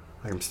stopped.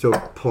 Like I'm still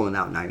pulling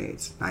out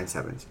 9.8s,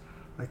 9.7s,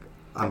 like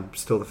I'm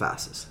still the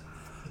fastest.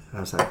 And I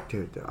was like,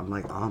 dude, I'm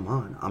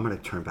gonna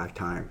turn back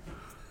time.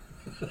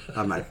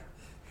 I'm like,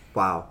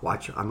 wow,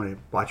 I'm gonna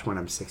watch when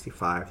I'm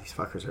 65. These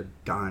fuckers are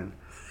done.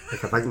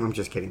 Like if I'm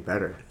just getting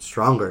better,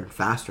 stronger, and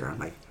faster. I'm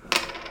like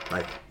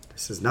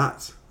this is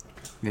nuts.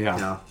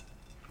 Yeah.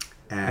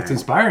 And that's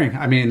inspiring.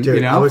 I mean,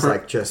 dude, I was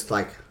just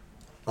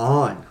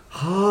on,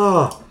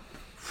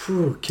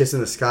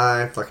 kissing the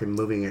sky, fucking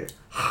moving at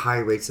high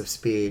rates of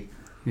speed.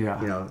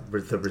 Yeah.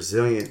 With the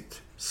resilient.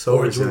 So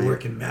boards were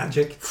working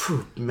magic.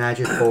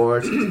 Magic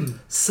boards.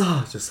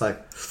 So just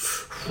like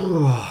kissing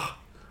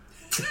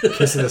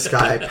the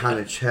sky,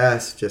 pounding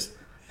chest, just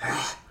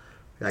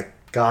like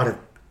God of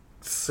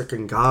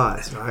freaking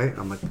gods, right?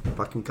 I'm like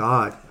fucking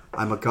God.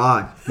 I'm a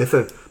god.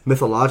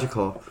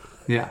 Mythological.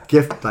 Yeah.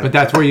 Gift. But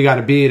that's where you got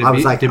to be to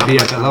be at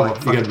that level.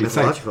 Like, you got to be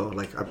mythological.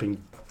 Like I've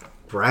been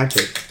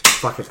granted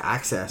fucking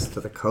access to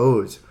the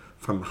codes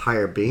from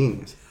higher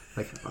beings.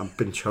 Like I've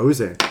been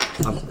chosen.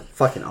 I'm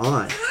fucking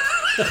on.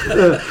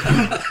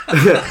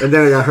 And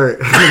then I got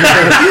hurt.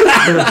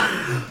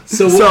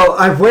 So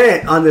I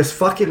went on this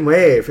fucking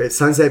wave at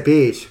Sunset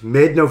Beach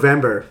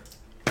mid-November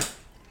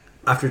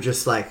after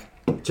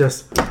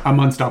I'm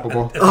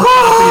unstoppable.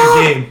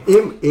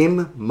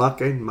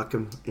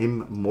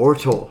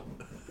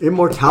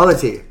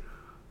 Immortality.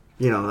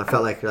 I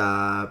felt like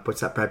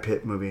what's that Brad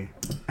Pitt movie?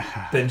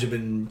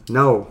 Benjamin.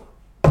 No.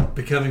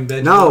 Becoming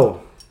Benjamin.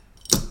 No.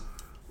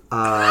 He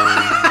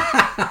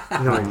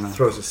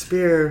throws a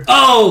spear.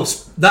 Oh,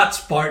 not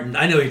Spartan.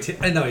 I know.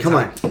 Come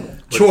on,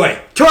 Troy.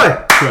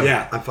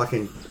 Yeah, I'm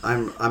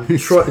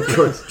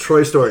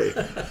Troy Story.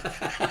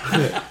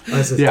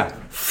 Yeah.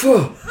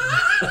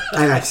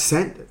 And I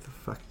sent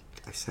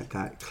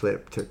that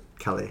clip to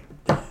Kelly.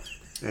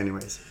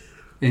 Anyways.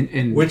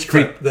 In which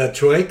clip? The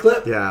Troy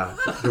clip? Yeah,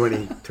 when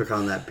he took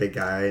on that big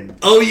guy. And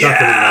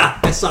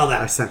I saw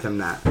that. I sent him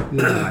that.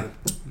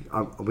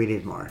 We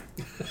need more.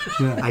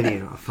 Yeah. I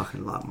need a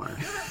fucking lot more.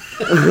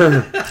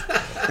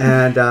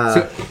 And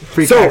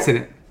freak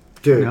accident,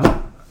 dude.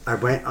 I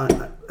went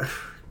on.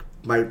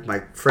 My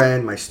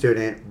friend, my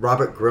student,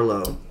 Robert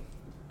Grillo,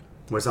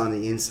 was on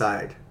the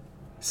inside,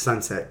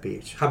 Sunset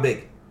Beach. How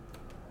big?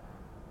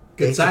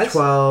 Good 8 size? to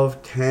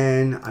 12,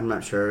 10. I'm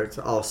not sure. It's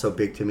all so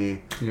big to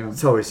me. Yeah.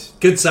 It's always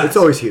good size. It's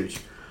always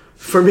huge.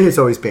 For me, it's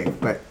always big.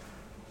 But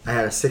I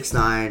had a 6'9".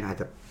 I had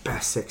the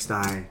best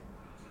 6'9",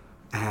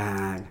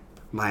 and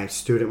my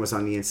student was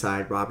on the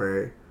inside,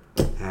 Robert,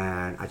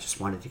 and I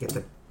just wanted to get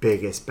the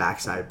biggest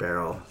backside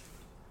barrel,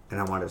 and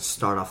I wanted to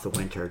start off the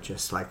winter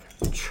just like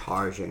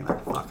charging,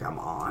 like fuck, I'm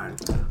at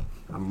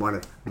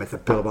the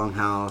Billabong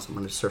house. I'm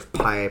gonna surf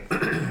pipe.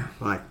 I'm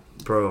like,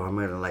 bro, I'm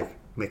gonna like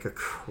make a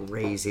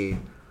crazy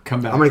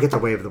comeback. I'm gonna get the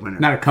wave of the winter.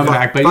 Not a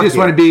comeback, but you just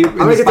want to be. I'm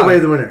gonna get the wave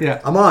of the winter.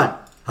 Yeah, I'm on.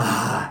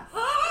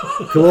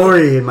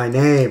 Glory in my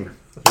name,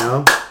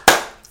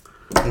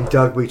 In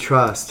Doug we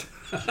trust.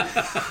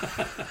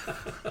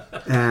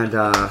 And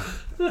dude,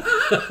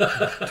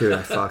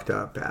 I fucked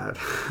up bad.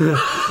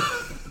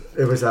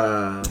 It was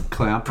a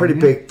pretty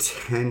big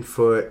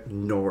 10-foot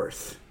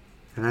north,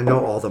 and I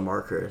know all the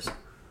markers.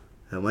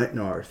 and went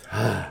north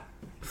in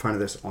front of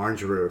this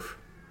orange roof.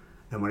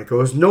 And when it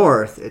goes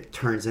north, it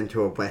turns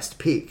into a west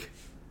peak.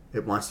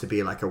 It wants to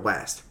be like a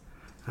west.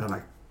 And I'm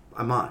like,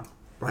 I'm on.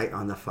 Right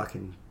on the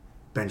fucking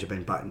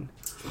Benjamin Button.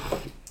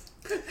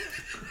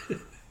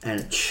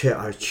 And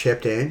I was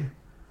chipped in.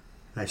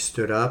 I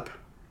stood up.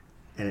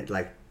 And it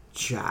like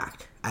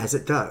jacked. As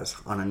it does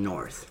on a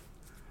north.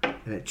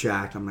 And it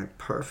jacked. I'm like,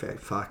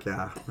 perfect. Fuck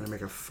yeah. I'm going to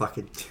make a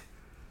fucking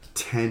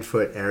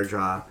 10-foot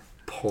airdrop.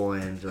 Pull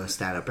into a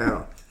stand-up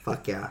barrel.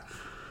 Fuck yeah.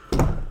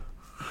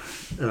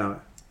 And I'm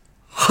like,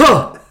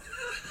 huh!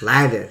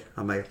 Landed.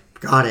 I'm like,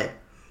 got it.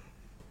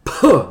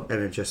 Puh!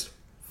 And it just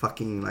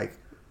fucking like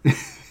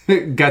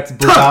guts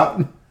blew out.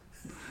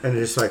 And it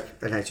just like,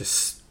 and I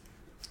just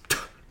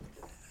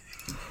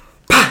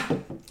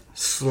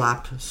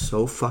slapped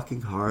so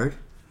fucking hard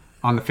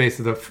On the face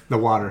of the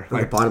water.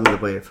 on the bottom of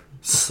the wave.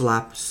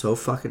 Slapped so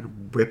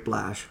fucking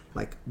whiplash,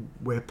 like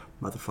whip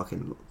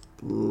motherfucking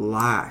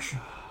lash,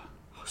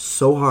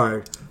 so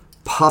hard,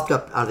 popped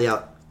up out of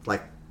the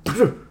like.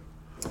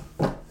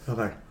 I'm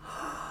like,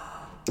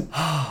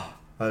 I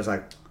was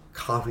like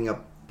coughing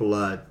up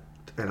blood,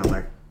 and I'm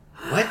like,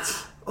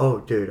 What? oh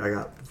dude, I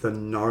got the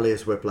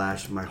gnarliest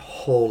whiplash. My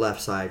whole left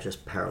side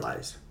just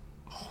paralyzed.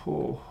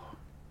 Oh.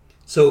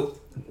 So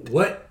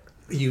what?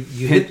 You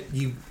hit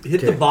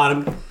the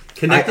bottom,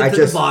 connected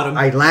to the bottom.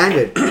 I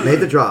landed, made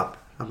the drop.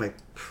 I'm like,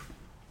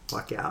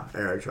 fuck yeah,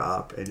 air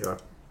drop into a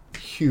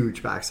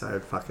huge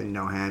backside fucking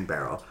no hand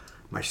barrel.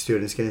 My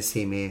student's gonna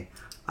see me.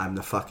 I'm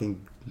the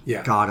fucking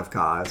god of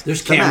gods.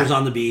 There's cameras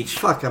on the beach.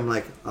 Fuck, I'm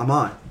like, I'm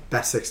on.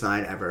 Best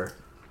 6'9" ever.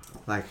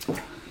 Like,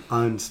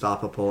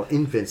 unstoppable,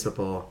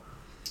 invincible.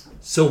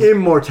 So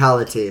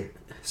Immortality.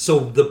 So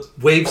the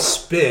wave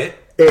spit.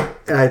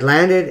 And I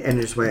landed and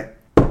it just went,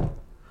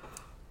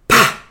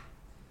 pah!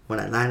 When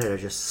I landed, I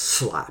just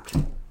slapped.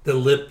 The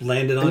lip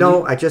landed on you?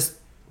 No, I just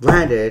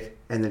landed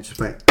and then just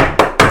went,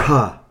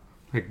 huh.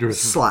 Like there was,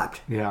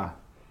 Slapped. yeah.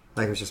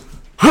 Like it was just,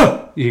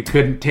 You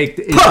couldn't take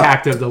the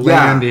impact of the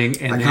landing,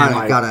 and I then kind of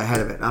like, got ahead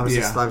of it. I was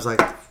Yeah. I was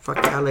like, fuck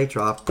yeah, late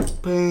drop.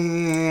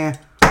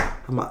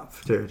 I'm up,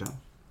 dude.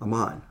 I'm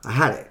on. I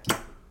had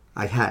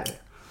it.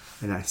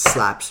 And I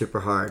slapped super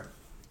hard.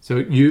 So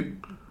you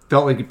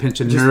felt like you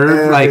pinched a Just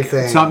nerve, like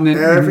everything. something.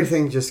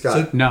 Everything just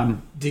got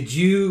numb. Did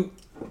you,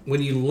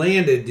 when you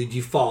landed, did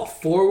you fall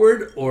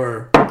forward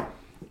or?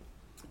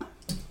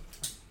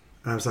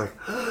 I was like,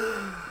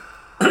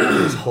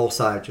 this whole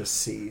side just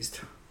seized.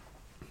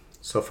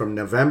 So from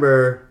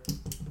November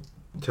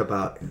to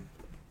about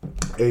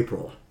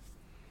April,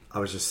 I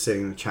was just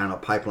sitting in the Channel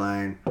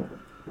Pipeline.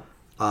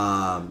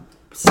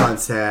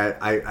 Sunset,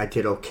 I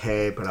did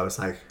okay, but I was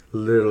like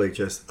literally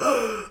just,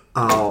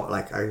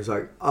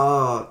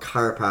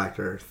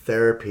 chiropractor,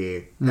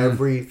 therapy,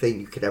 everything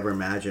you could ever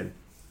imagine.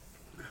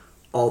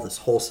 All this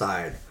whole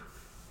side.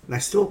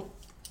 And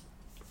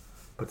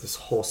but this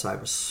whole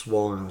side was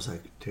swollen. I was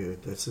like,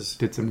 dude, this is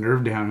Did some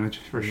nerve damage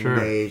for sure.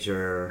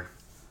 major.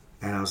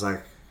 And I was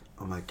like,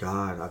 oh my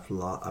God, I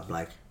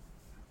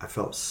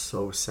felt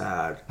so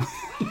sad.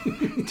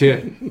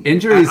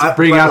 Injuries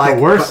bring out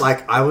the worst. But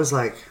like, I was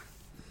like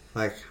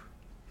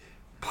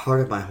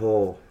part of my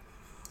whole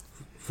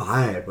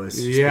vibe was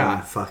just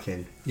going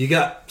fucking. You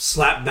got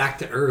slapped back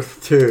to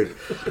earth. Dude,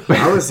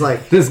 I was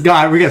like, This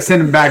guy, we gotta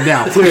send him back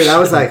down. dude, I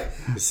was like,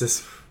 is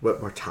this what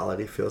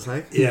mortality feels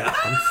like? Yeah.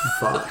 I'm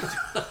fucked.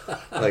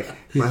 Like,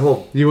 my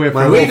whole. You went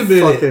my from- whole Wait a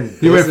minute. fucking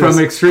You went from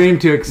business- extreme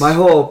to My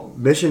whole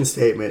mission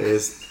statement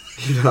is,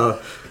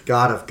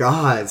 God of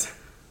gods,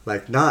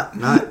 like not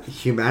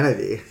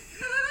humanity.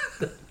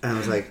 And I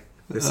was like,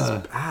 this is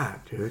bad,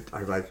 dude.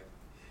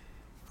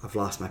 I've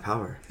lost my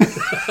power.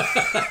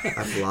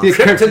 I've lost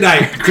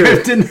Kryptonite.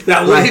 Krypton.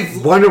 That wave.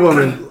 like Wonder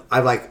Woman. I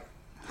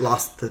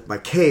lost my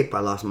cape. I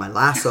lost my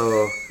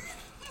lasso.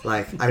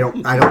 Like I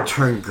don't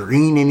turn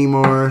green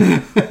anymore.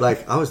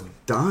 Like I was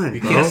done.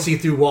 You bro. can't see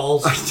through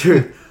walls.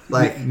 Dude.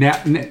 Like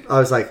I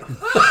was like,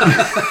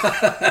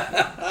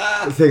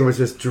 the thing was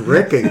just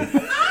dripping.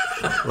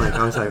 Like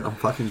I was like, I'm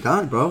fucking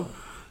done, bro.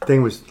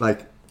 Thing was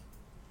like,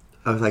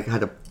 I was like, I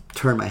had to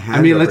turn my hand.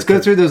 I mean, over let's go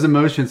to- through those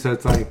emotions. So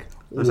it's like,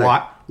 was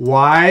like-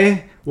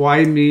 why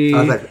me? I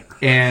was like-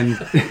 and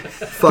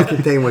fucking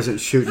thing wasn't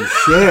shooting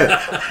shit.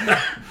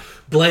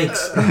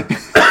 Blanks.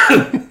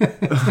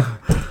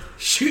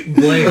 Shooting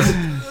blanks.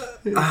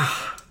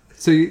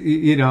 so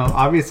you know,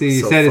 obviously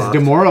you So said fucked.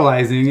 it's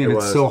demoralizing and It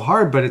it's was. so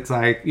hard, but it's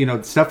like, you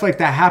know, stuff like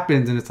that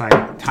happens, and it's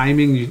like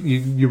timing.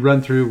 You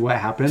run through what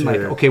happened. Like,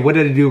 Dude. okay, what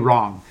did I do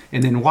wrong,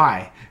 and then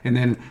why, and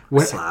then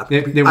what? Slap.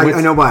 Then I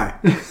what's- know why.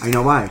 I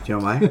know why. Do you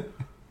know why?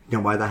 You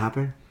know why that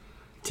happened?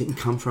 It didn't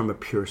come from a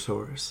pure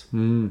source.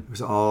 It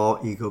was all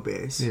ego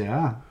based.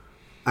 Yeah.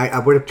 I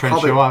would have Trying to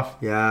probably show off.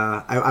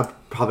 Yeah, I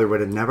probably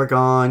would have never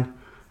gone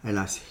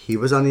unless he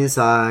was on the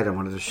inside. I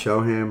wanted to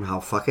show him how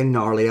fucking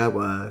gnarly I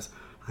was.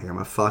 Like I'm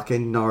a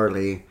fucking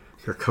gnarly.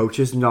 Your coach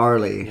is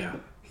gnarly. Yeah.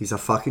 He's a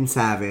fucking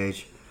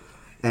savage,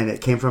 and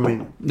it came from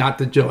an Not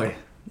the joy.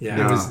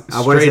 Yeah. It was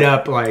I straight wasn't-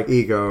 up like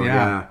ego.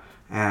 Yeah.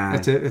 Yeah,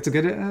 and It's a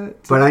good.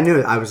 but I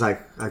knew I was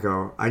like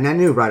I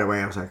knew right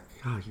away. I was like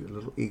oh, you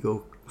little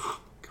ego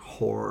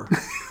whore.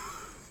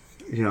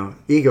 You know,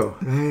 ego.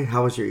 Hey,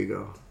 how was your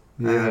ego?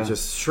 Yeah.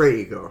 Just straight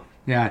ego.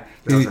 Yeah.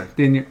 Like,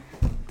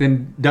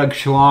 Then Doug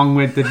Schlong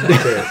went to.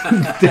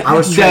 I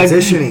was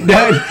transitioning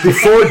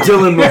before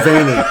Dylan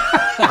Mulvaney.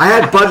 I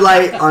had Bud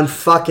Light on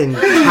fucking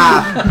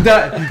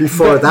tap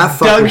before that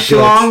fucking Doug bitch.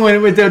 Schlong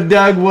went with the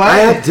Doug what? I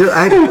had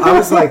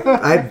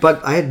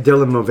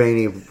Dylan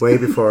Mulvaney way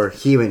before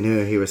he even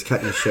knew he was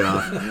cutting his shit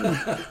off.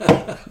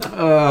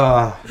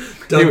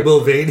 Doug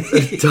Mulvaney.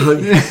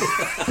 Doug.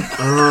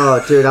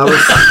 Oh, dude, I was.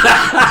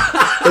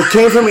 It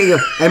came from me,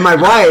 and my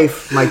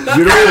wife, my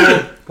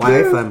beautiful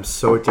wife, I'm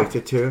so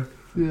addicted to.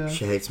 Yeah.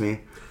 She hates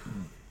me.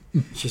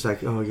 She's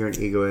like, "Oh, you're an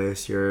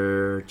egoist.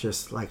 You're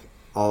just like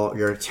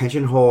you're an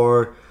attention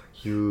whore.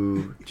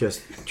 You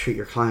just treat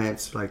your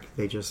clients like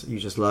you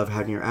just love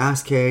having your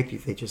ass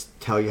kicked. They just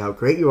tell you how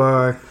great you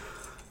are.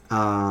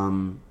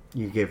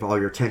 You give all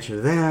your attention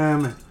to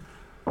them.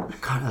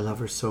 God, I love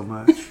her so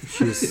much.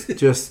 She's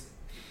just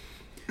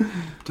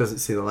doesn't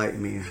see the light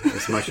in me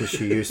as much as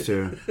she used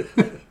to,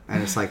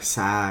 and it's like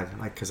sad,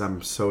 like because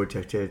I'm so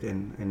addicted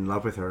and in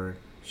love with her.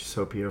 She's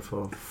so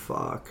beautiful.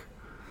 Fuck,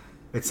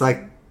 it's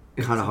like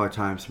kind of hard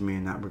times for me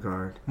in that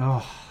regard.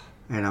 Oh,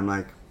 and I'm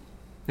like,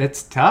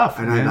 it's tough.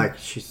 And man. I'm like,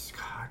 she's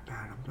God,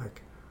 man. I'm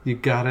like, you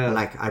gotta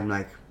I'm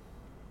like,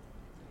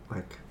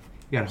 you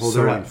gotta hold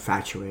so her up.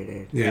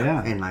 Infatuated.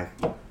 Yeah, and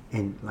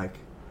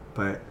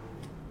but.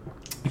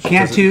 She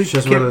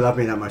doesn't really love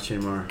me that much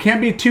anymore.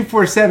 Can't be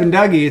 247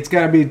 Dougie. It's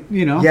gotta be,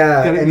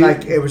 Yeah, and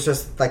like it was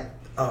just like,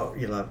 oh,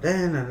 you loved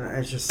then, and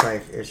it's just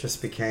like it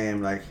just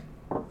became like,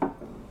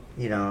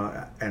 and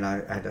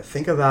I had to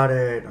think about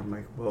it. I'm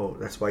like, whoa,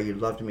 that's why you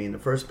loved me in the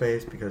first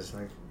place, because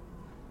like,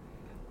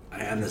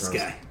 I am this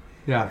guy.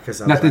 Yeah,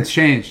 because nothing's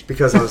changed.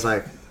 Because I was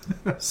like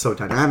so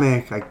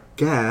dynamic, I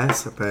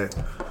guess, but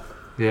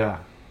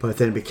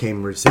then it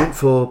became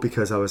resentful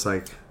because I was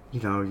like. You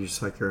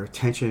just like your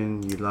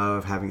attention. You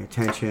love having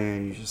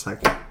attention. You just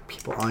like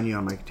people on you.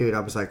 I'm like, dude,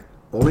 I was like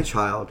only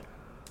child,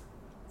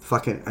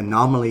 fucking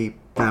anomaly,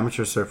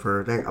 amateur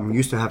surfer. I'm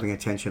used to having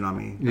attention on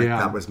me. Like,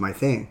 that was my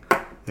thing.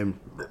 And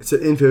it's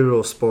an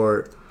individual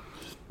sport.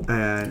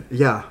 And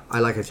I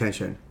like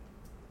attention.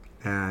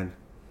 And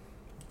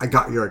I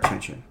got your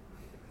attention.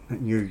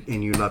 And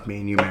you loved me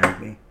and you married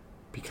me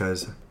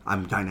because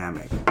I'm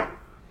dynamic.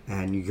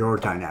 And you're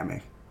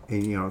dynamic.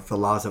 And, the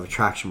laws of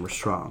attraction were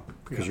strong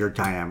because you're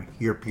dynamic,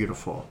 you're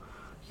beautiful,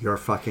 you're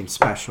fucking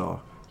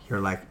special, you're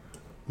like,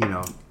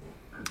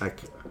 like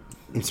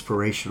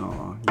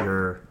inspirational.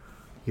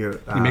 You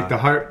make the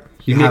heart.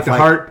 You make the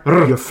heart.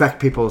 You affect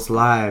people's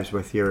lives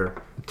with your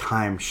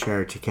time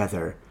shared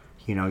together.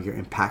 You're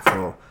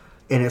impactful,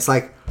 and it's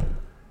like,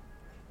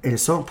 and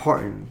it's so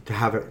important to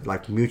have it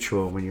like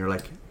mutual when you're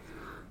like.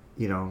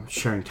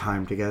 Sharing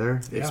time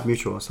together. It's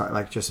mutual. It's not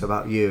like just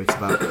about you. It's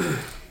about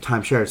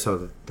time shared.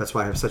 So that's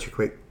why I have such a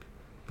great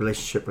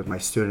relationship with my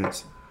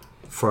students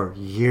for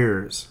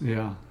years.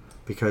 Yeah.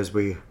 Because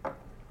we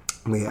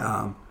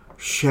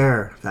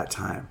share that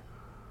time.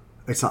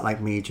 It's not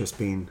like me just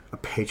being a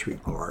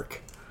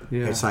patriarch.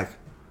 Yeah. It's like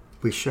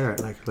we share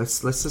it. Like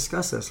let's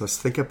discuss this. Let's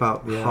think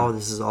about how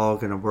this is all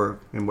going to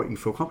work and what you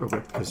feel comfortable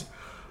with. Because,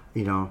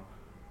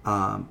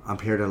 I'm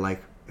here to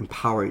like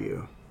empower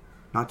you.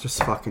 Not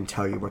just fucking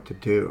tell you what to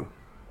do.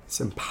 It's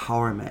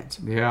empowerment.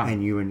 Yeah.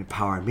 And you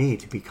empower me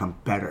to become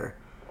better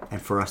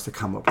and for us to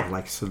come up with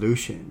like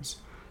solutions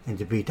and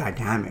to be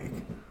dynamic,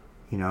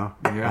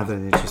 rather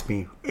than just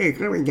me, hey,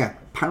 come here, yeah,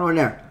 pound on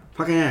there,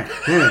 fucking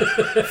there,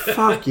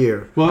 fuck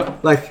you. Well,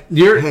 like,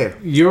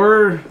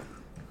 you're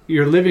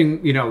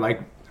living,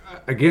 like,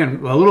 again,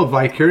 a little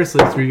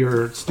vicariously through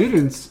your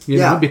students,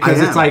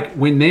 because it's like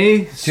when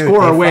they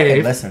score a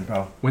wave, listen,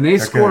 bro. When they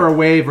score a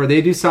wave or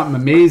they do something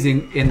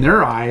amazing in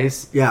their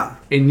eyes, and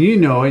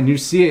and you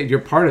see it, you're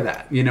part of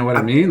that. You know what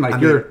I mean? Like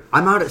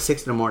I'm out at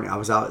 6 a.m. I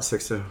was out at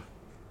 6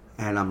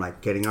 and I'm like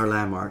getting our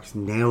landmarks,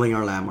 nailing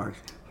our landmarks.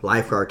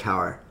 Lifeguard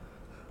Tower,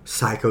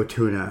 Psycho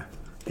Tuna.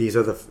 These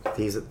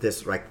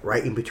like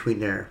right in between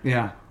there.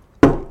 Yeah,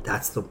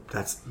 that's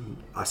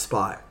a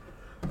spot.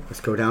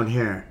 Let's go down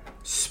here.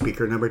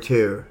 Speaker number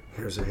 2.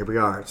 Here we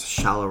are. It's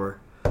shallower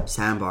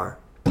sandbar.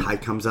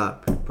 Tide comes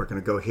up. We're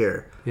gonna go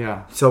here.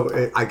 Yeah. So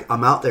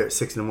I'm out there at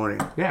 6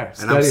 a.m. Yeah.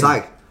 And I'm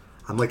psyched.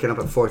 I'm waking up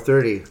at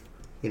 4:30.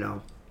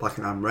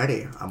 Fucking I'm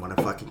ready. I'm gonna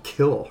fucking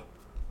kill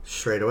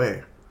straight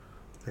away.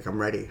 Like I'm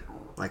ready.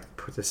 Like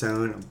put this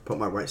on. Put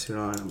my wetsuit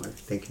on. I'm like,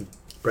 thank you,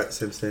 Brett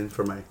Simpson,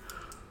 for my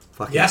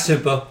fucking. Yeah,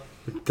 Simpo.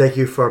 Thank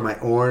you for my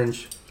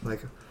orange.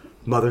 Like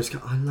mother's.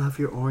 I love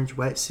your orange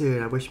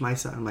wetsuit. I wish my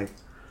son. I'm like.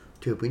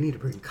 Dude, we need to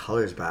bring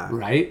colors back.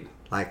 Right?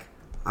 Like,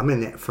 I'm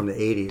in it from the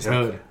 80s.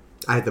 Dude. Like,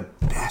 I had the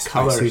best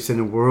colors suits in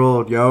the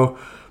world, yo.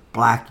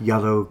 Black,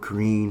 yellow,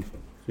 green.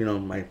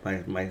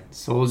 My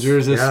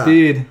soldiers of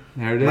speed.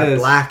 There it is. My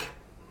black,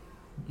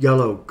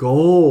 yellow,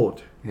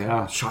 gold.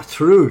 Yeah.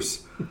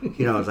 Chartreuse.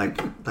 It's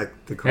like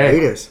the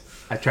greatest.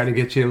 Hey, I try to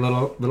get you a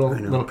little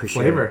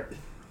flavor.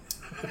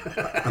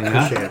 I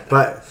appreciate it.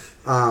 But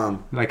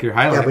like your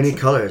highlights. Yeah, we need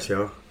colors,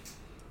 yo.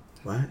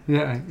 What?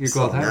 Yeah, you're It's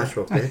gold all hair.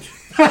 natural, bitch.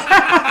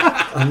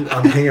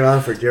 I'm hanging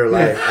on for dear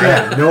life. I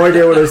have no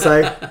idea what it's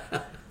like.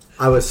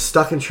 I was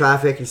stuck in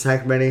traffic in San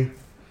Clemente.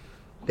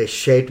 They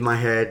shaved my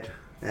head,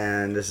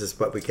 and this is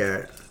what we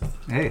get.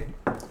 Hey,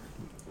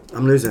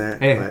 I'm losing it.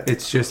 hey, but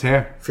it's just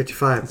hair.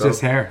 55, It's bro.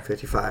 just hair.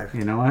 55.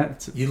 You know what?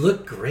 It's You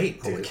look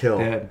great, I would dude. kill.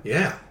 dead.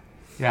 Yeah.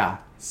 Yeah.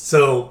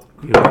 So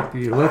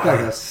You look like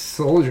a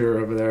soldier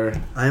over there.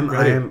 I'm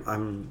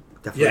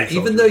definitely. yeah, a even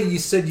soldier. though you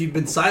said you've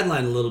been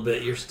sidelined a little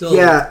bit, you're still.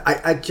 Yeah,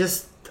 I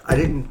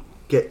didn't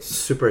get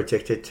super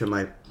addicted to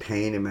my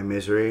pain and my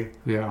misery.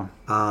 Yeah.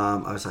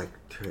 I was like,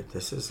 dude,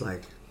 this is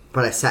like.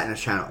 But I sat in a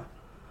channel,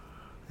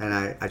 and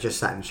I just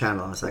sat in a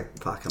channel. I was like,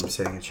 fuck, I'm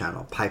sitting in a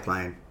channel.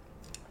 Pipeline.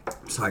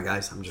 Sorry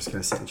guys, I'm just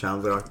gonna sit in a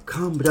channel. They're like,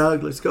 come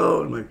Doug, let's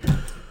go. I'm like,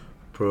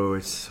 bro,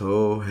 it's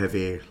so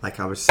heavy. Like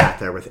I was sat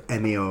there with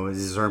Emio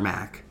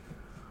Zermac.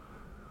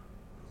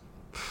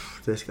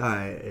 This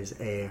guy is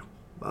a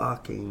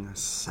fucking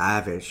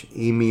savage.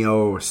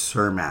 Emio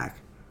Zermac.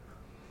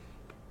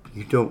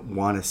 You don't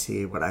want to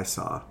see what I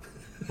saw,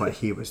 what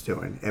he was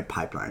doing at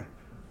Pipeline.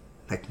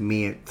 Like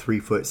me at 3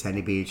 foot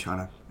Sandy Beach on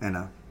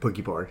a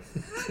boogie board.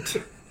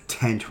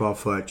 10, 12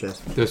 foot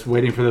Just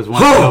waiting for those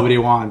ones nobody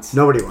wants.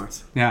 nobody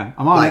wants. Yeah,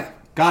 I'm on Like- it.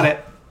 Got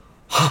it.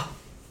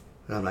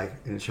 And I'm like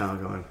in the channel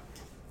going,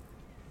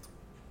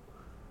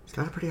 it's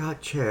got a pretty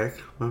hot chick.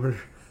 Remember,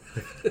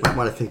 might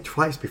want to think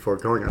twice before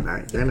going on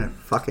that. You're gonna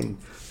fucking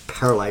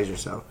paralyze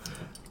yourself.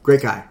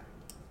 Great guy,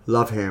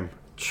 love him.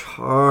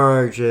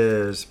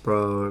 Charges,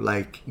 bro.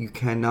 Like you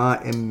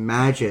cannot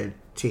imagine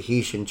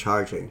Tahitian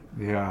charging.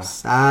 Yeah.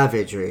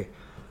 Savagery.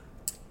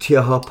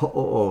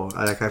 Tiahapo'o.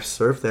 Like I've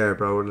surfed there,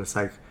 bro, and it's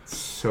like,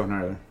 So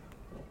gnarly.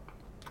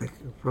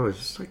 bro, it's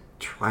just like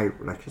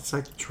it's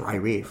like dry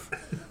reef.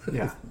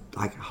 Yeah.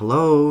 Like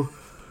hello,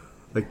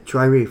 like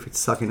dry reef, it's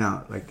sucking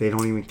out. Like they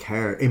don't even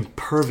care.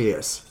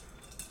 Impervious,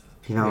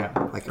 you know.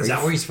 Yeah. Like Is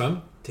that where he's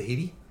from?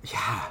 Tahiti?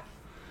 Yeah,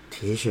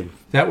 Tahitian.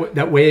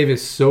 That wave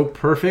is so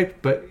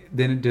perfect, but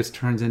then it just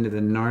turns into the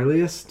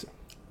gnarliest.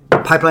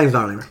 Pipeline's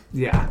not anywhere.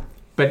 Yeah.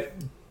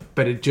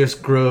 But it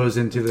just grows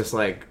into this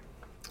like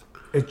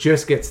it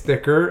just gets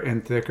thicker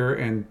and thicker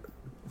and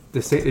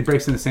it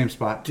breaks in the same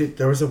spot. Dude,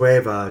 there was a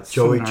wave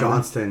Joey gnarly.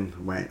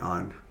 Johnston went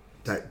on.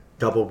 That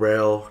double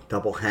rail,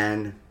 double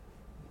hand,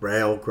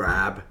 rail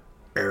grab,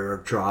 air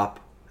drop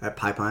at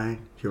Pipeline.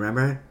 Do you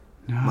remember it?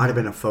 No. Might have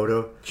been a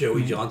photo.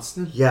 Joey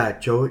Johnston? Yeah,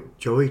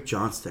 Joey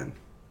Johnston.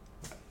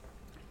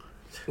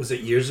 Was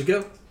it years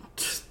ago?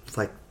 It's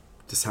like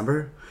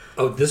December.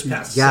 Oh, this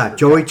past Yeah, December.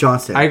 Joey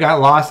Johnston. I got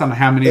lost on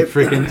how many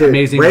freaking Dude,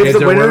 amazing Waves waves the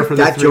there winner, were for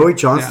the that three. Joey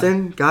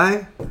Johnston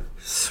guy,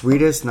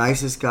 sweetest,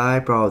 nicest guy,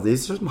 bro.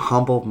 These are some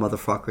humble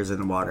motherfuckers in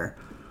the water,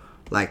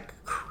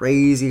 like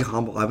crazy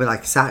humble. I've been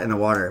like sat in the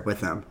water with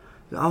them.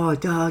 Oh,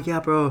 Doug, yeah,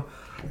 bro.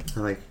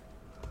 I'm like,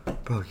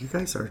 bro, you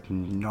guys are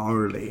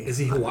gnarly. Is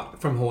he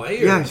from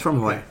Hawaii? Or? Yeah, he's from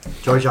Hawaii.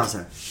 Joey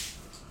Johnson,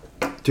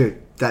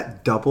 dude.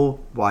 That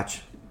double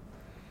watch,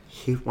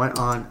 he went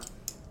on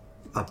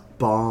a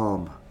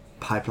bomb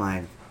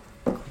Pipeline.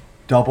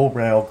 Double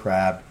rail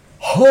grab.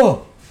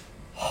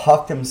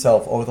 Hucked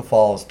himself over the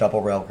falls.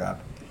 Double rail grab.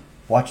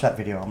 Watch that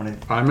video. I'm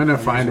gonna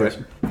find use it.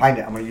 the restroom. Find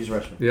it. I'm gonna use the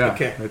restroom. Yeah.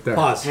 Okay, Right there.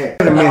 pause. Hey,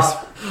 I'm gonna miss.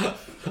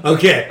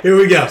 Okay, here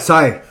we go.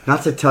 Sorry,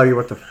 not to tell you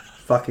what to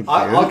fucking do.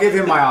 I'll give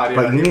him my audio.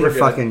 But you need We're to good.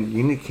 fucking.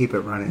 You need to keep it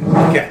running.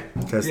 Okay.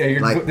 Because Yeah,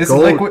 like this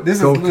gold, is liquid.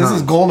 This gold is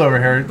comes. gold over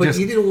here. But Just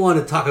you didn't want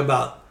to talk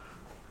about.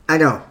 I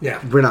know. Yeah.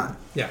 We're not.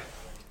 Yeah.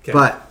 Okay.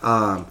 But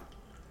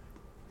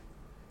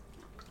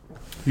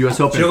U.S.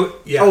 Open. Joe,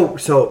 yeah. oh,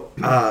 so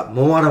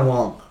Moana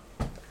Wong.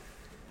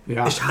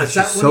 Yeah. is she's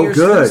that so one of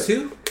your good.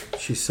 students too?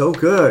 She's so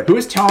good. Who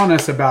was telling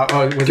us about?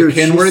 Oh, was Dude, it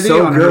she's Kenworthy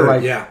so on her good.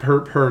 like Yeah. her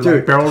Dude,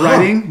 like barrel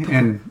riding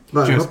and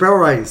But her just barrel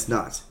riding is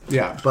nuts.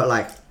 yeah. But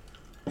like,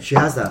 she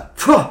has the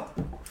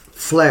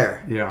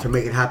flair Yeah. to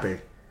make it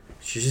happen.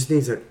 She just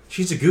needs a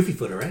She's a goofy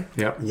footer, right?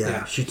 Yep. yeah.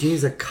 Yeah. She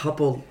needs a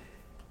couple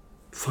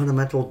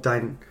fundamental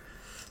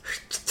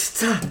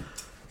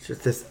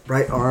just this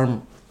right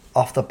arm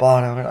off the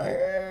bottom.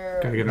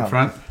 Gotta get in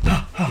front.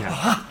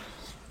 Yeah.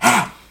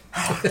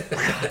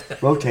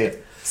 Rotate.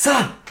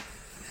 Sa!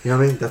 You know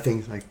what I mean? That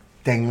thing's like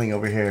dangling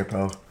over here,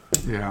 bro.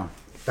 Yeah.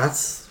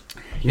 That's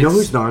you know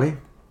who's gnarly?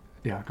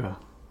 Yeah. Go. I'll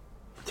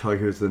tell you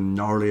who's the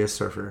gnarliest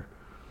surfer.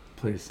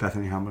 Please.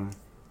 Bethany Hamilton.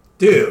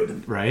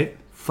 Dude. Right?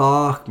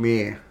 Fuck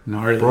me.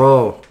 Gnarly.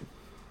 Bro.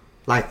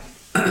 Like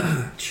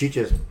she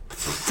just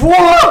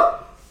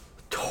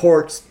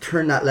torques,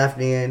 turn that left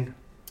knee in.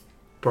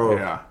 Bro.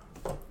 Yeah.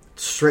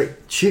 Straight.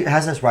 She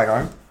has this right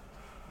arm.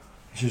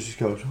 She just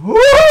goes.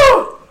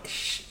 Bro,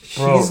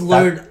 She's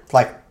learned. that,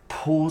 like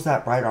pulls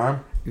that right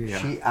arm. Yeah.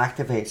 She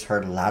activates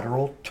her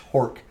lateral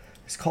torque.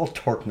 It's called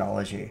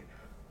torqueology.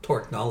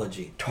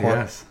 Torqueology. Torque,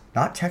 Yes.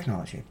 not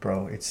technology,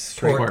 bro. It's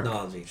straight,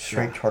 Torqueology.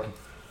 straight torque.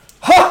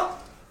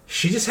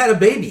 She just had a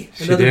baby.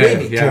 She Another did.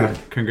 baby. Yeah.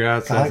 Dude.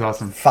 Congrats. That's Like,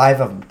 awesome.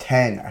 5 of them,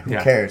 10. Who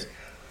Yeah. cares?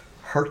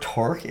 Her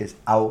torque is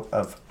out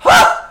of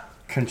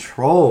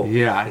control.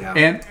 Yeah. Yeah.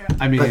 And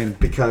I mean, But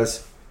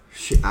because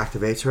she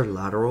activates her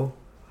lateral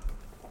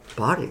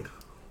body,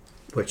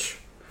 which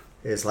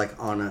is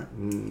like on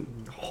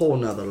a whole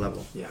nother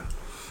level. Yeah.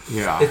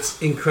 Yeah.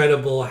 It's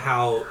incredible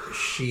how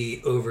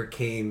she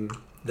overcame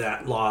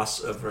that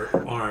loss of her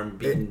arm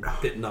being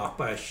bitten off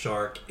by a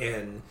shark,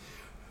 and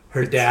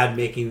her dad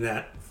making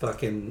that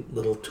fucking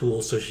little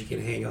tool so she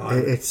can hang on.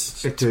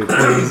 It's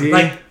crazy.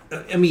 Like,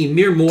 I mean,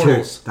 mere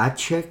mortals. Dude, that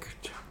chick.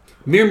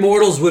 Mere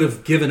mortals would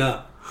have given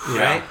up,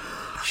 right?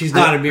 She's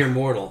not a mere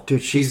mortal.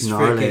 Dude, she's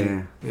gnarly.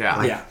 freaking...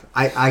 Yeah.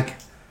 Like,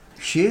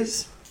 she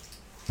is.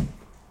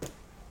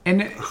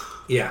 And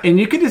Yeah. and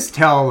you could just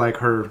tell like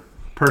her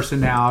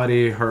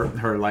personality,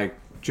 her like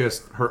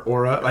just her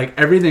aura, like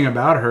everything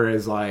about her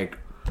is like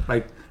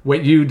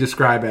what you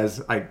describe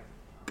as like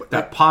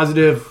that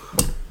positive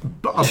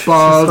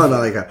above, on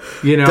like a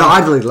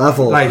godly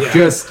level. like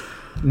just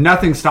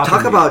nothing stopping.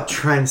 Talk you. about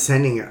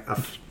transcending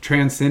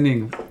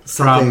transcending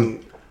something.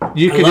 From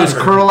you could love just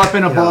her. curl up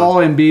in a ball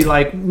and be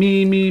like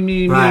me,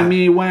 Right.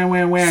 me,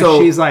 wham.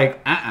 So- She's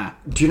like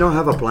Do you know I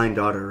have a blind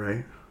daughter,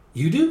 right?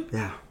 You do?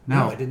 Yeah.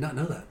 No, No. I did not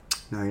know that.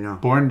 No, you know.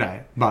 born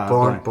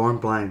blind. Born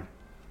blind.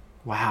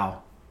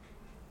 Wow.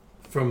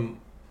 From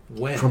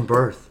when? From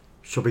birth.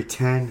 She'll be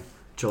 10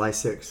 July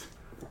 6th.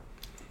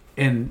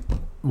 And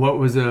what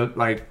was it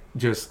like?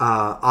 Just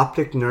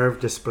Optic nerve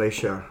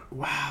dysplasia.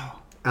 wow.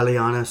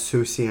 Eliana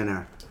Sue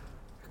Sienna.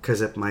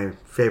 Because my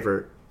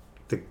favorite,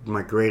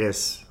 my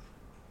greatest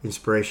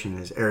inspiration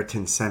is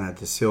Ayrton Senna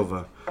de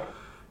Silva.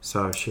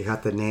 So she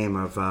got the name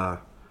of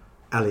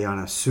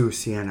Eliana Sue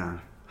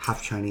Sienna,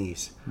 half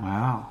Chinese.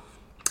 Wow.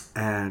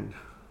 And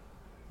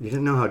you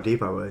didn't know how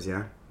deep I was,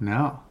 yeah?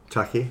 No.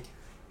 Chucky?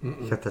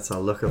 That's a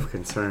look of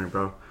concern,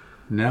 bro.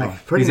 No.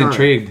 Like, pretty He's gnarly.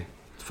 intrigued.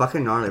 It's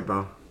fucking gnarly,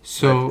 bro.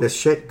 So Like, this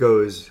shit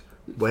goes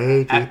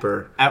way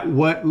deeper. At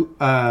what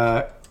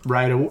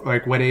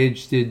what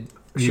age did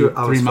you?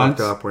 I 3 was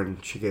months. fucked up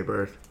when she gave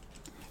birth.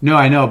 No,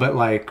 I know, but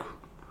like,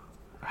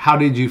 how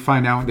did you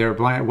find out they were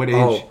blind? What age?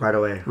 Oh, right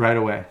away. Right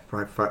away.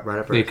 Right at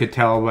birth. They could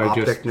tell by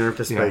Optic just nerve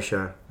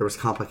dysplasia. There was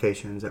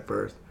complications at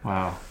birth.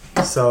 Wow.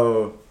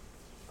 So,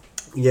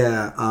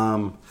 yeah,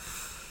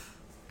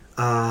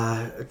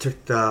 I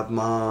took the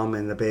mom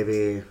and the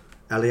baby,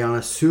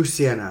 Eliana Sue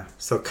Sienna.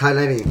 So Kai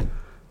Lenny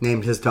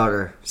named his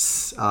daughter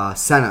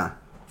Senna.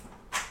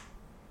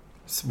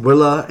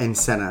 Willa and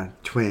Senna,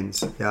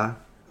 twins, yeah?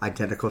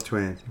 Identical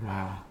twins.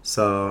 Wow.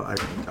 So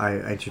I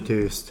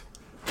introduced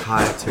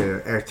Kai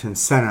to Ayrton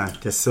Senna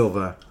de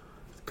Silva,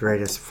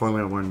 greatest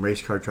Formula One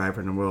race car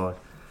driver in the world.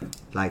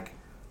 Like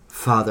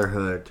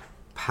fatherhood,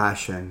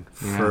 passion,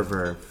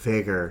 fervor,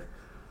 vigor.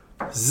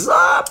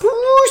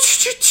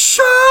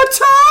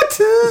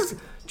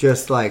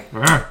 Just like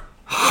I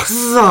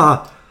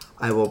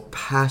will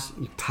pass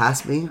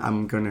me,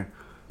 I'm gonna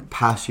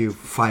pass you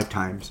 5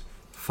 times.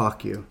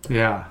 Fuck you.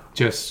 Yeah.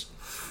 Just.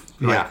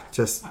 Like, Yeah.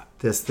 just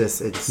this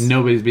it's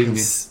Nobody's beating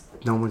me.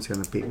 no one's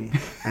gonna beat me.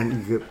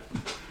 And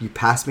you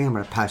pass me, I'm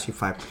gonna pass you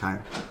 5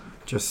 times.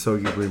 Just so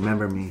you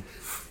remember me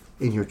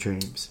in your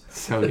dreams.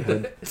 So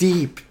good.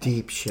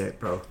 Deep shit,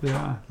 bro.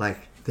 Yeah. Like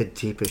the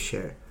deepest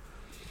shit.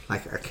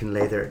 Like I can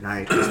lay there at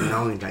night just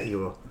knowing that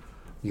you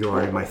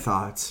are in my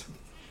thoughts.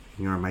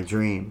 You're in my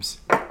dreams.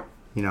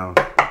 You know,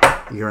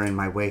 you're in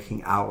my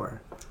waking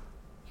hour.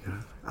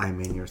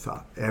 I'm in your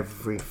thought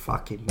every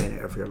fucking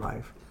minute of your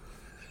life.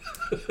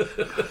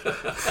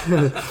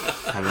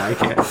 I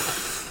like it.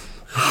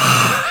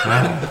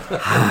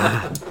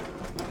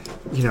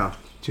 You know,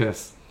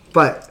 Just.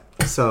 but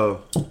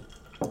so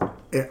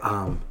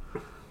the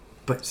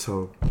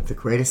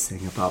greatest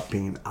thing about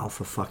being an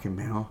alpha fucking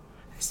male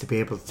is to be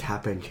able to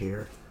tap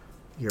into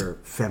your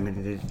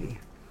femininity.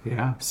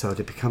 Yeah. So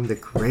to become the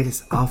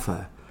greatest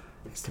alpha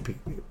is to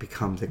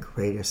become the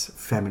greatest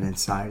feminine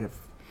side of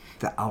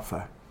the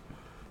alpha.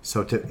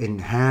 So to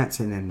enhance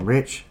and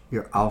enrich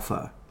your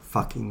alpha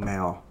fucking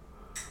male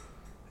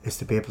is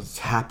to be able to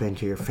tap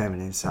into your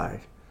feminine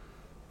side.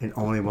 It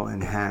only will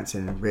enhance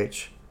and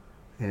enrich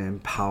and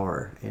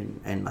empower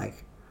and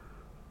like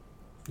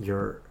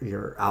your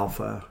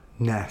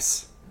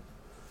alpha-ness.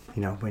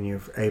 You know, when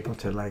you're able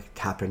to like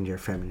tap into your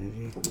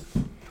femininity.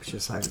 It's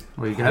just like,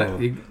 Well, you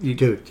got it. You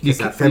dude, you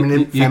that ca-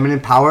 you- feminine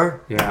power.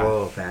 Yeah.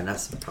 Whoa, man,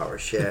 that's some power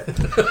shit.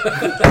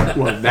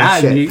 Well,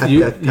 that shit,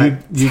 you that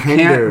can't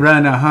tender-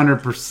 run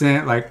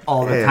 100% like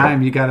all the Yeah.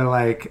 time. You gotta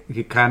like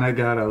you kind of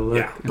gotta look.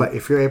 Yeah. But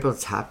if you're able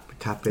to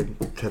tap into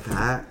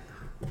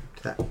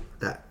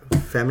that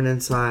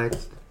feminine side,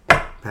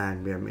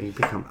 man, you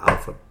become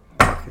alpha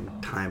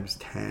fucking times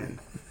 10,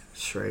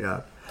 straight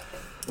up.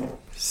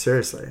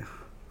 Seriously.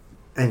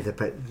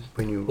 But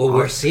when you Well,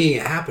 we're seeing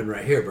it happen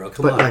right here, bro.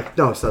 Come but on. like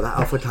no, so that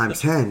alpha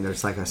times 10,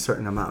 there's like a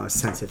certain amount of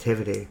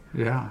sensitivity,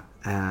 Yeah.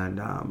 and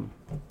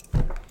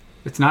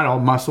It's not all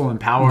muscle and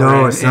power. No,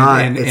 and, it's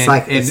not. And, It's and,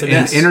 like- and, it's and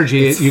finesse.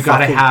 energy. It's You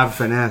gotta fucking have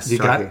finesse, You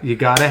Chucky. got. You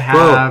gotta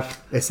bro, have.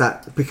 it's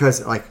that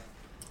because like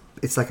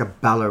it's like a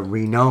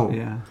ballerino.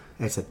 Yeah.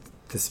 It's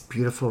this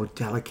beautiful,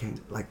 delicate,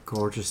 like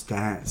gorgeous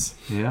dance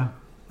Yeah.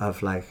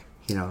 of like,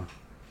 you know,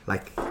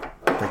 like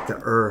the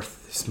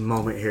earth. This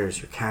moment here is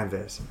your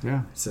canvas.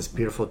 Yeah. It's this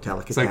beautiful,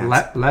 delicate It's like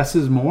dance. less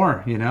is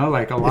more. You know,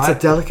 like a lot. It's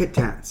a delicate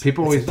dance.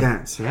 People It's always a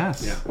dance.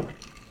 Yes. Yeah.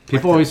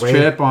 People always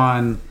trip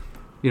on,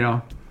 you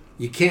know,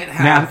 you can't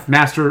have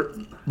Master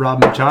Rob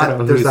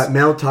Machado. There's that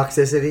male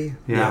toxicity.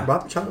 Yeah.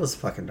 Rob Machado's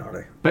fucking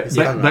naughty. But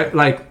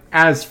like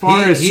as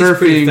far as he's surfing,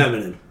 pretty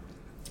feminine.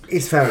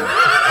 He's feminine.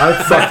 I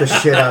would fuck the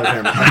shit out of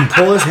him. I'd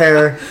pull his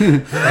hair.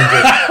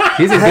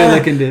 he's a good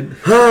looking dude.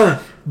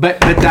 But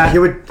that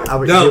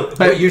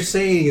what you're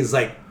saying is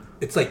like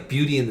it's like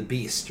Beauty and the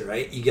Beast,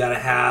 right? You gotta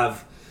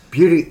have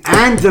Beauty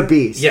and the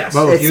Beast. Yes,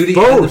 both. It's Beauty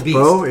both, and the Beast.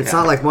 bro. It's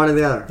not like one or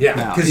the other.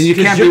 Yeah, because you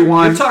can't be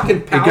one. You're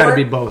talking power. You gotta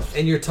be both,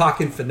 and you're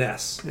talking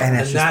finesse, and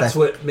it's that's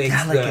what makes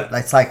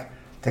it's like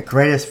the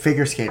greatest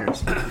figure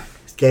skaters,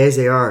 as gay as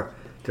they are,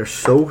 they're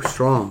so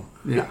strong.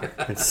 Yeah,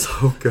 and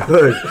so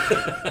good.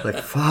 Like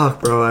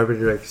fuck, bro. I would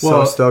be like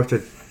so stoked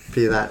to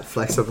be that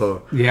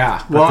flexible.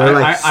 Yeah, but they're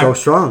like so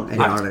strong and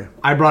gnarly.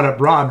 I brought up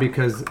Rob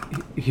because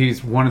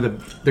he's one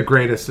of the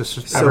greatest.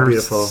 So ever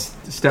beautiful,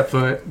 step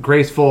foot,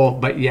 graceful,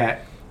 but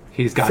yet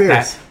he's got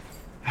fierce.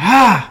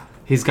 that.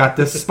 He's got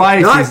the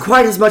spice. Not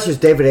quite as much as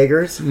David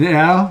Eggers. You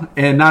know,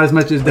 and not as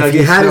much as Doug. If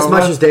he had as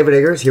much as David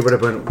Eggers, he would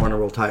have won a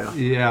world title.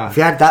 Yeah. If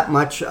he had that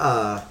much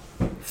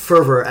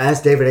fervor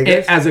as David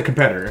Eggers. As a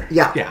competitor.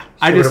 Yeah. Yeah.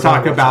 I just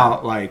talk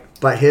about like...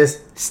 But his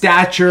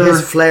stature.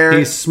 His flair.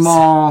 He's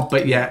small,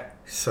 but yet...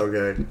 So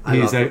good.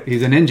 He's a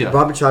ninja.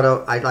 Rob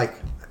Machado, I like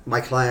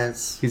my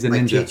clients. He's a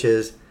ninja.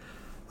 Teaches.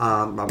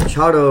 Rob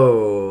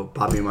Machado,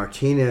 Bobby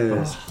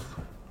Martinez.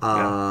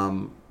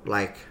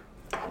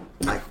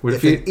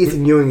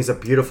 Ethan Ewing is a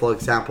beautiful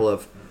example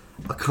of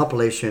a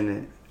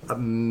compilation, a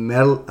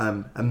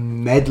medley.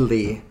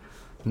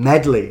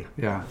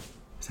 Yeah.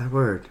 Is that a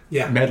word?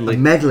 Yeah. A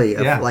medley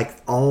of like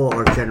all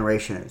our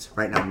generations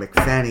right now. Mick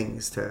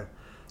Fannings to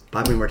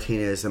Bobby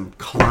Martinez and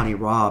Kalani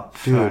Robb.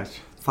 Dude.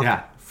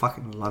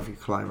 Fucking love you,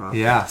 Kalani Robb.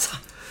 Yeah.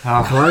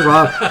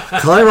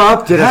 Kalani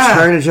Robb did a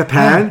turn in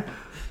Japan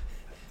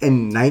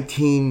in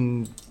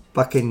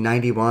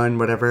 1991,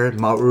 whatever,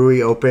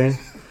 Maui Open.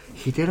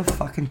 He did a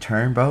fucking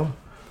turn, bro.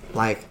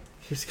 Like,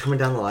 he was coming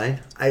down the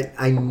line.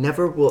 I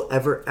never will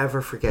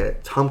ever forget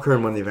it. Tom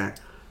Curran won the event.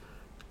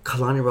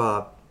 Kalani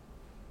Robb.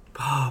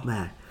 Oh,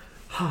 man.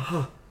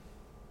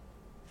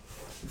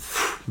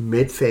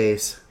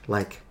 Mid-face,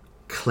 like,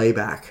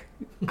 clayback.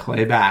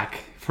 Clayback,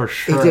 for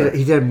sure.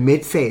 He did a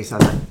mid-face. I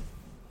was like,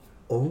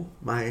 oh,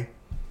 my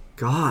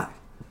God.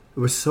 It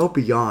was so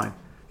beyond.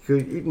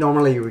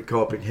 Normally, you would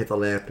go up and hit the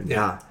lip.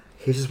 And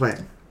he just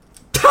went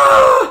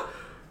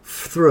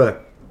through a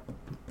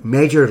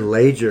major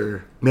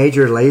laser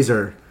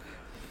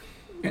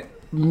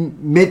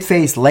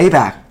mid-face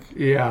layback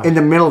in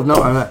the middle of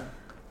nowhere. I'm like,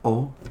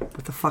 oh,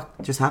 what the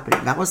fuck just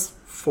happened? That was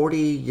 40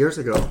 years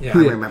ago. I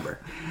remember.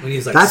 When he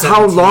was like that's 17.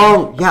 how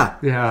long.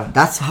 Yeah.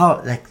 That's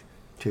how, like,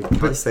 dude,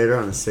 Kelly Slater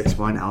on a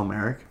 6'1" Al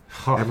Merrick.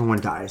 Everyone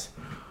dies.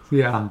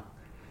 Yeah.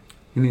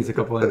 He needs a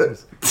couple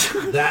inches.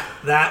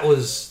 That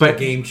was the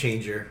game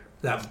changer.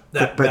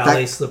 That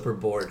ballet slipper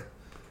board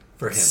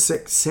for him.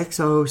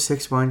 6'0",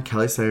 6'1",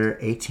 Kelly Slater,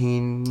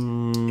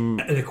 18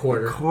 and a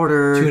quarter.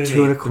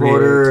 2 and a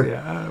quarter.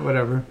 Yeah,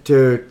 whatever.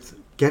 Dude,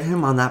 get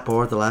him on that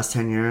board the last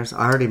 10 years.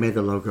 I already made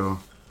the logo.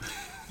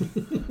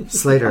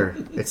 Slater.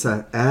 It's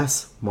a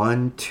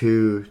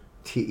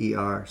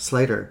S12TER.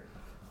 Slater.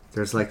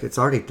 There's like, it's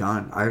already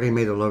done. I already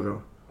made the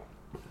logo.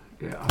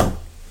 Yeah.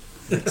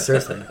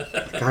 Seriously,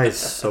 the guy is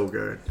so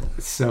good.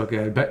 It's so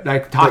good, but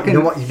like talking. But you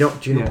know what?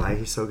 Do you know why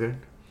he's so good?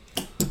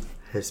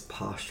 His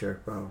posture,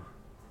 bro.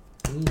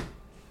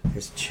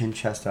 His chin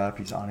chest up.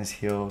 He's on his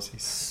heels.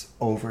 He's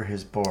over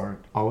his board.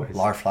 Always.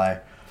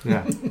 Larfly.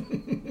 Yeah.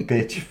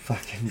 Bitch,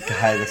 fucking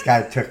guy. This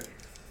guy took.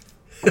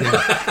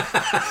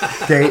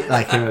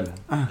 Good.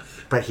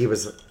 But he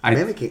was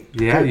mimicking.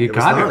 Yeah, you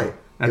got it.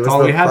 That's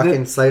all we had.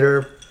 Fucking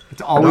Slater.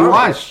 That's all we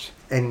watched.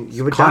 And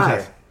you would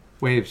die.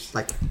 Waves.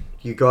 Like,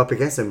 you go up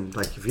against him,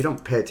 like, if you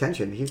don't pay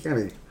attention, he's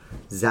going to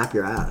zap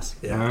your ass.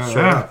 Yeah.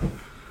 Sure up.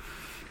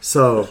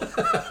 So,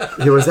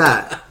 he was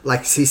that.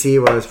 Like,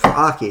 CC was for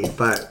Aki,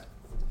 but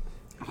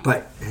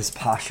his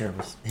posture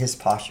is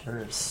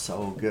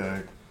so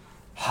good.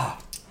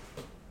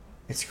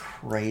 It's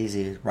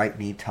crazy. Right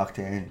knee tucked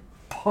in.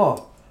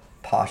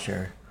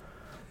 Posture.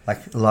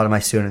 Like, a lot of my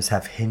students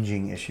have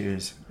hinging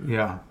issues.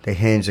 Yeah. They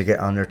hinge, they get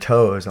on their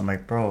toes. I'm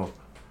like, bro,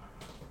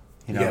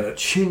 you know,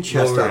 chin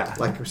chest up.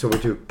 Like, so we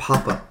do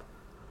pop-up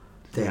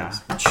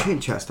things. Yeah. Chin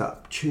chest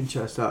up.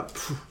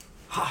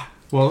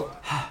 Well,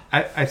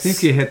 I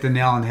think you hit the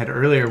nail on the head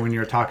earlier when you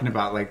were talking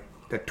about like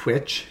the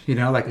twitch, you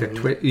know, like the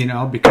twitch, you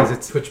know, because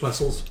it's twitch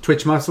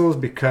muscles,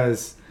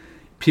 because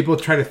people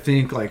try to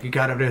think like you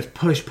got to just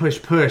push,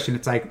 and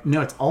it's like,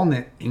 no, it's all in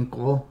the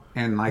ankle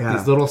and like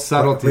these little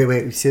subtleties.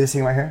 Wait, you see this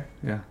thing right here?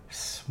 Yeah.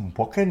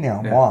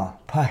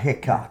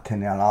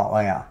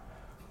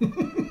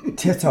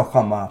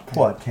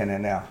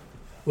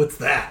 What's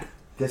that?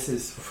 This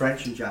is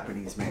French and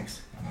Japanese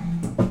mix.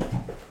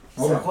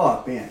 You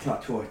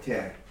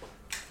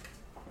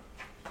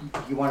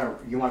want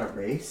to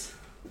race?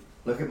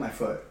 Look at my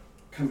foot.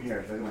 Come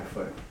here. Look at my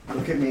foot.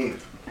 Look at me.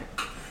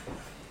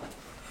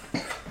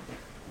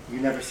 You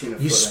never seen a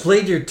foot. You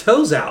splayed your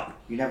toes out.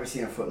 You never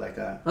seen a foot like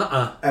that.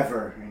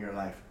 Ever in your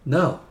life.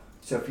 No.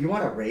 So if you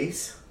want to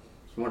race,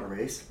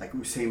 like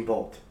Usain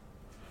Bolt.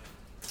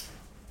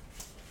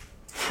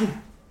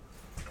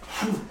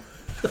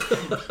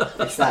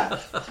 It's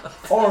that.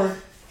 Or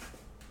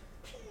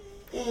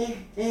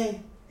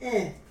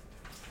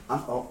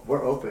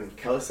we're open.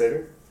 Kelly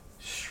Slater,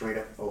 straight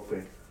up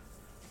open.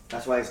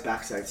 That's why his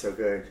backside's so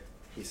good.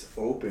 He's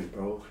open,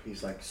 bro.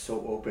 He's like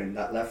so open.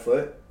 That left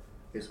foot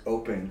is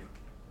open.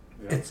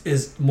 Yeah.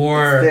 It's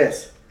more.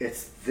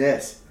 It's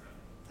this.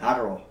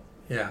 Lateral.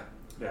 Yeah.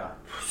 Yeah.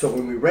 So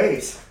when we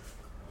race,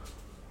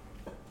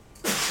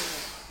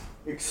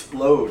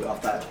 explode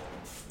off that.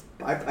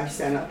 I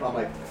stand up. I'm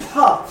like,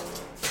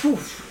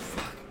 poof.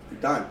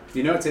 Done.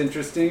 You know what's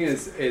interesting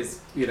is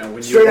when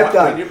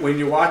when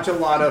you watch a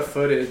lot of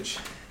footage.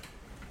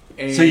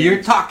 So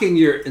you're talking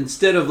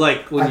instead of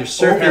like when you're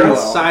surfing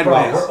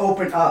sideways. Bro, we're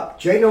open up.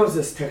 Jay knows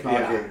this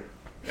technology.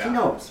 Yeah. He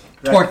knows.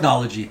 Right?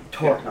 Torquenology.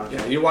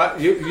 Yeah.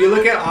 You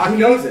look at Aki. He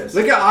knows this.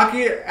 Look at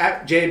Aki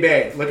at J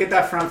Bay. Look at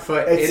that front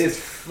foot. It is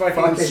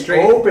fucking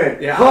straight. Open.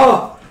 Yeah.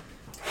 Whoa.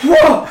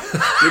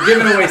 You're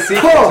giving away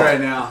secrets right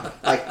now.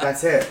 Like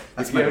that's it.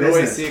 That's my giving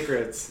business. away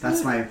secrets.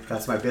 That's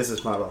my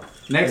business model.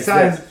 Next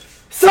time.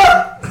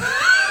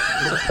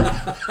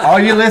 All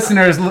you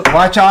listeners,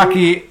 watch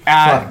Aki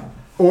at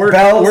or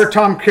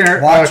Tom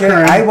Kern. Watch it.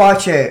 I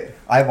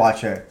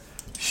watch it.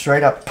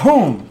 Straight up.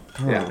 Boom.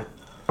 Yeah.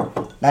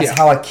 That's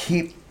how I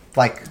keep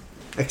like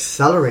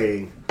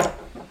accelerating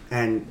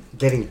and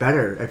getting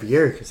better every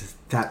year because it's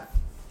that.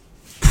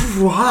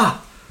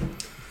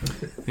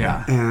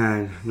 Yeah.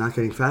 And not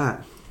getting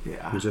fat.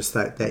 Yeah. And just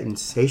that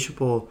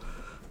insatiable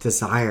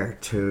desire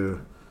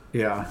to.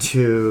 Yeah.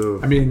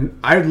 I mean,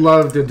 I'd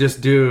love to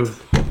just do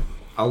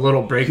a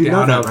little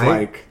breakdown of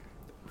like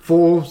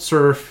full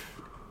surf,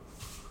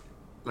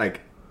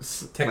 like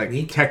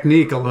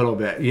technique a little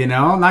bit,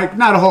 like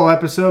not a whole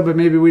episode, but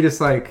maybe we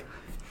just like,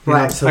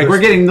 so like we're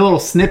getting little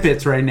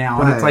snippets right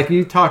now. And it's like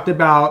you talked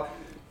about,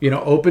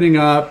 opening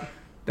up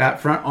that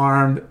front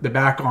arm, the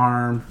back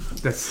arm.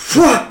 That's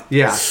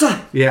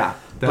yeah.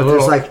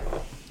 But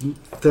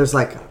there's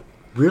like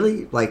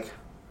really like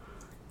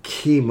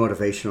key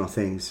motivational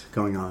things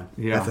going on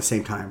at the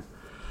same time.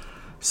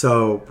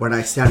 So when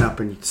I stand up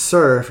and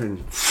surf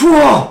and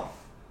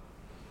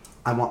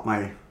I want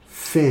my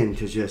fin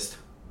to just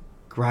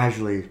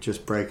gradually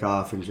just break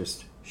off and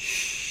just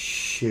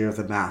shear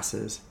the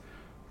masses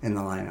in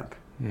the lineup.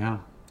 Yeah.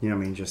 You know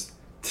what I mean? Just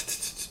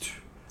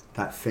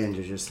that fin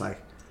to just like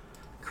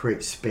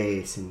create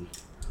space and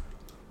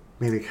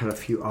maybe cut a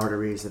few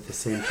arteries at the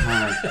same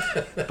time.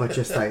 But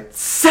just like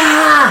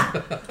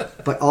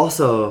but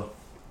also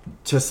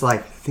just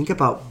like think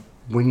about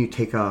when you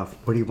take off,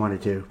 what do you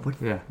want to do?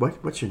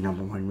 What's your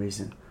number one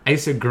reason? I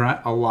used to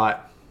grunt a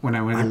lot when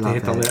I went to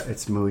hit the lip.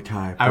 It's Muay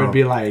Thai. I would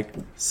be like,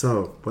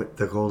 so what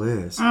the goal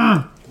is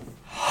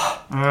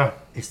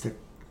is to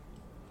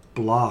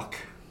block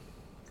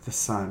the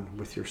sun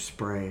with your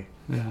spray.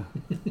 Yeah.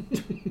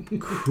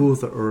 Cool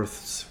the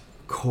Earth's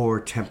core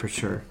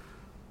temperature.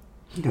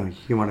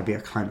 You want to be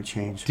a climate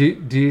change. Do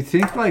you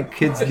think like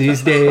kids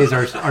these days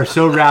are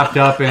so wrapped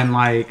up in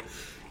like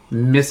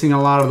missing a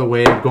lot of the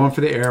wave, going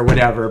for the air,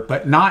 whatever,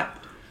 but not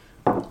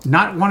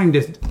wanting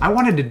to. I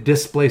wanted to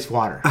displace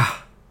water.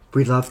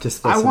 We love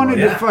displacing. I wanted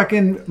to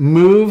fucking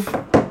move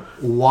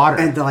water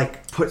and to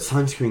like put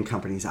sunscreen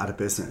companies out of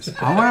business.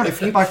 I want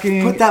to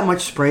fucking put that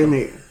much spray in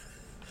the.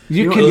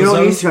 You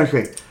don't need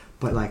sunscreen,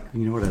 but like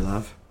you know what I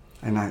love,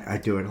 and I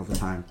do it all the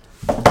time.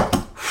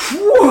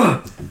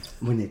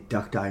 When you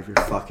duck dive your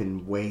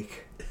fucking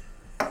wake,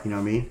 you know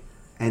what I mean,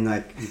 and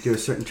like you do a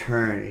certain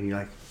turn and you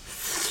like.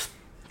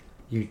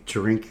 You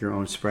drink your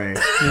own spray.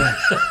 Yeah.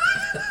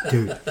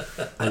 Dude,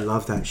 I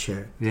love that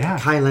shit. Yeah.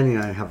 Kai Lenny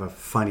and I have a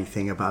funny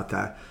thing about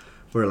that.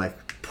 We're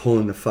like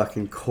pulling the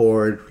fucking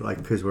cord, like,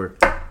 because we're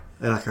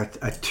like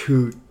a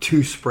two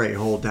spray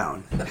hold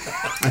down.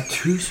 A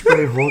 2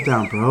 spray hold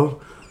down,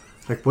 bro.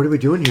 Like, what are we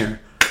doing here?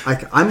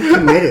 Like, I'm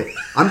committed.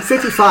 I'm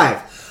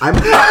 55. I'm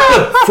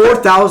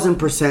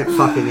 4,000%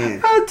 fucking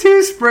in. A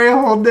 2 spray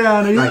hold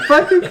down. Are you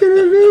fucking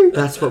kidding me?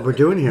 That's what we're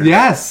doing here.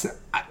 Yes.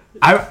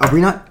 Are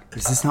we not?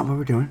 Is this not what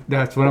we're doing?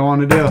 That's what I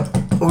want to do.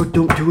 Or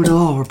don't do it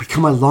all, or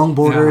become a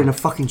longboarder in a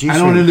fucking G-string. I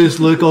don't want to just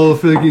look all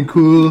fucking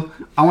cool.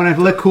 I want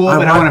to look cool,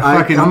 but I want to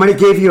fucking... I'm going to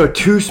give you a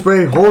 2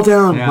 spray hold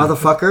down,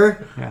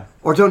 motherfucker. Yeah.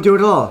 Or don't do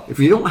it all. If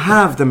you don't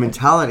have the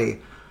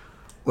mentality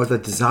or the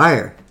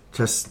desire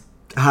to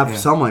have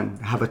someone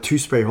have a 2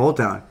 spray hold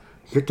down,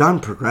 you're done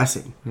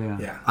progressing.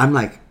 Yeah. I'm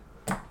like,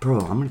 bro,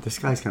 this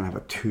guy's going to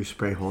have a 2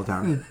 spray hold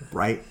down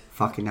right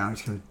fucking now.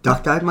 He's going to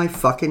duck dive my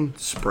fucking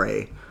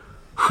spray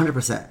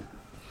 100%.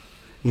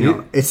 You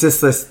know, it's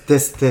just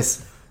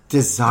this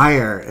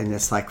desire and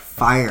this like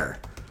fire.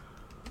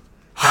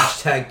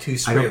 Hashtag 2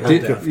 spray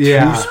hold down.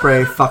 2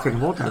 spray fucking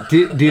hold down.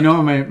 Do you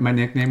know what my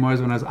nickname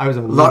was when I was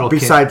a little kid?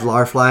 Besides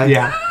Larfly?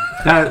 Yeah.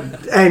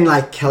 And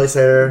like Kelly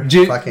Slater.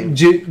 Junior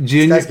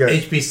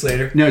HB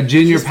Slater. No,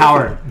 Junior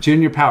Power.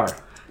 Junior Power.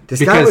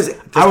 This guy was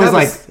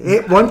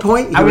at one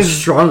point he was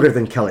stronger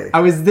than Kelly. I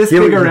was this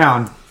big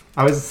around.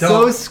 I was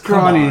so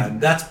scrawny. Come on.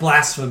 That's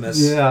blasphemous.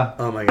 Yeah.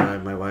 Oh my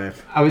god, my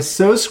wife. I was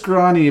so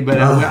scrawny, but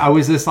I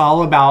was just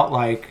all about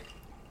like.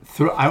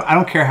 I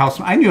don't care how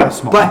small. I knew how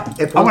small. But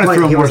at I one want to point,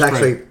 he throw more was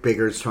actually spray.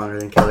 bigger and stronger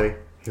than Kelly.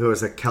 He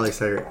was a Kelly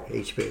Slater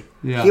HB.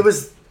 Yeah. He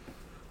was.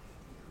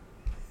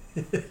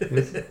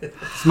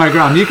 It's my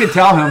ground. You can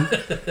tell him.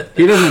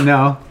 He doesn't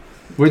know.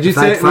 What'd you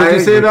say? What'd you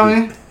say about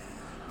me?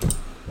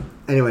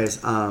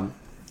 Anyways,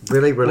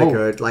 really, really Oh.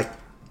 good. Like,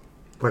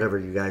 whatever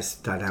you guys'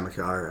 dynamic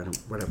are and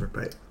whatever,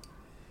 but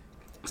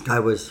this guy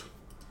was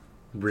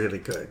really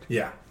good.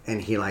 Yeah.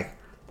 And he like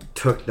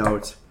took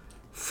notes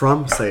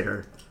from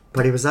Slater,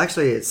 but he was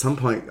actually at some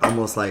point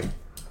almost like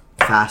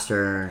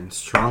faster and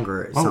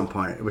stronger at some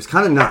point. It was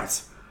kind of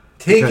nuts.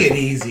 Take Because- it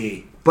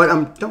easy. But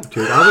no,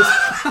 dude, I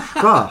was,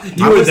 bro.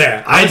 You were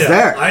there. I was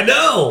there. I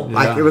know.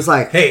 Like it was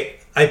like, Hey,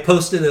 I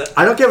posted a.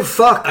 I don't give a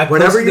fuck. I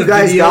Whatever posted you a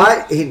guys video.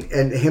 got,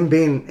 and him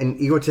being an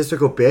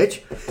egotistical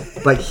bitch,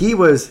 but he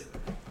was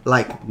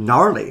like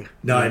gnarly.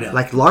 No, I know.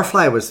 Like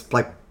Larfly was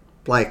like.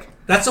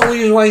 That's the only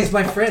reason why he's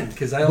my friend,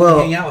 because I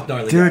only hang out with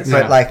gnarly dude, guys.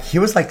 but Yeah. like he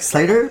was like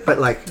Slater, but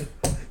like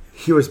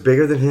he was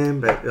bigger than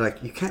him. But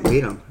like you can't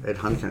beat him at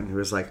Huntington. He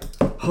was like,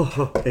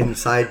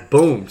 inside,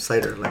 boom,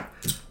 Slater, like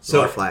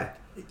So- Larfly.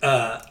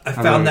 I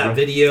found that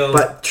video.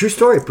 But true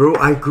story, bro.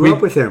 I grew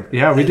up with him.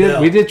 Yeah, we I did.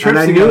 know. We did trips And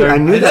I together. I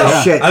knew I that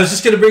know. shit. I was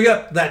just going to bring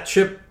up that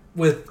trip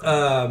with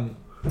Cabo.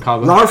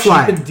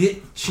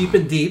 Larfly. Cheap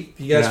and Deep.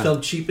 You guys Yeah.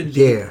 filmed Cheap and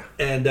Deep. Yeah.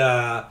 And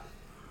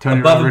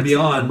Tony Above and Roberts,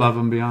 Beyond. Above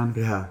and Beyond.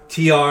 Yeah.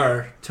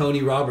 TR,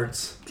 Tony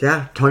Roberts.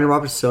 Yeah. Tony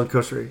Roberts still in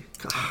Costa Rica.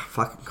 Ah,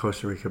 fucking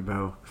Costa Rica,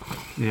 bro.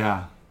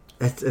 Yeah.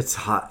 It's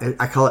hot.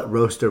 I call it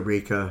Roaster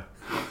Rica.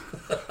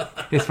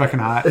 It's fucking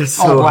hot. It's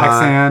all so black hot.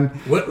 sand.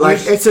 Like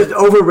it's an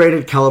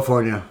overrated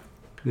California.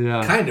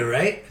 Yeah. Kind of,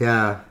 right?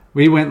 Yeah.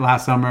 We went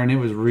last summer and it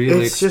was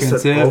really It's just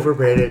expensive. an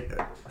overrated.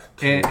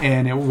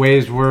 and it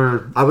waves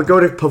were I would go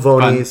to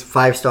Pavoni's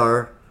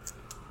 5-star.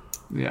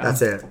 yeah.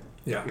 That's it.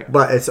 Yeah.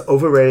 But it's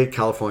overrated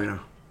California.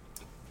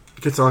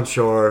 It's on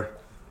shore.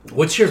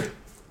 What's your...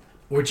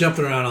 We're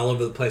jumping around all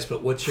over the place,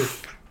 but what's your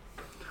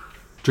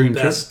Dream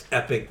trip. best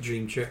epic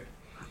dream trip?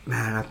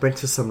 Man, I've been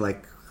to some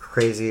like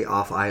crazy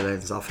off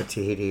islands off of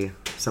Tahiti,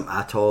 some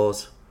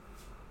atolls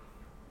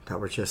that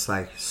were just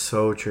like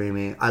so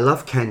dreamy. I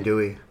love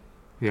Kandui.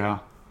 Yeah.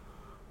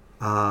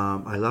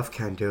 I love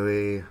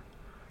Kandui.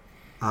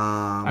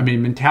 I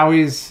mean,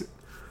 Mentawai's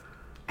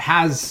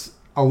has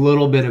a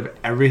little bit of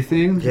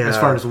everything Yeah. as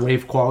far as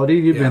wave quality.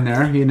 You've been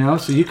Yeah. there, you know,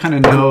 so you kind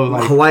of know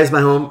like Hawaii's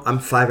my home. I'm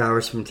 5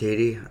 hours from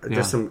Tahiti. Yeah.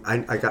 There's some.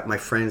 I got my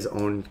friends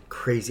own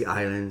crazy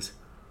islands,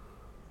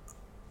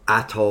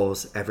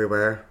 atolls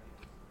everywhere,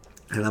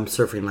 and I'm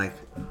surfing like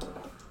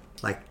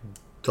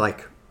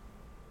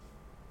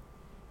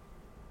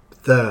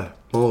the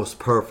most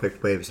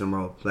perfect waves in the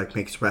world. Like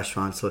makes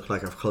restaurants look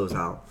like I've closed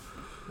out.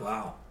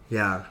 Wow.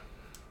 Yeah,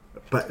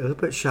 but a little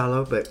bit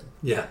shallow, but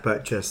Yeah.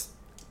 just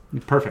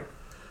perfect.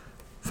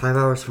 5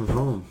 hours from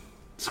home,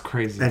 It's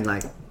crazy. and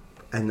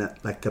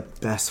the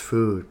best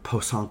food.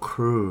 Poisson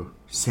Cru,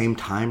 same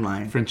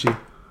timeline. Frenchie.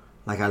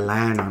 Like I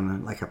land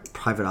on like a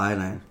private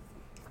island,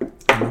 and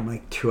I'm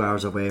like 2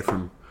 hours away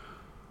from.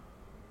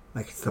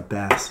 Like it's the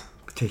best.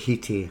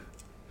 Tahiti,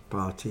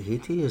 bro.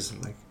 Tahiti is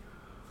like,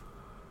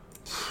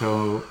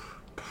 So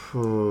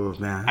oh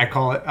man. I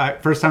call it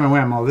first time I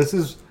went, I'm all this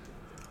is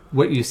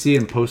what you see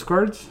in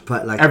postcards.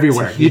 But like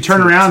everywhere. You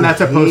turn around,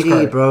 that's a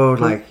postcard. bro.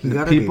 Like you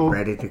gotta People- be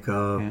ready to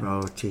go,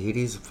 bro.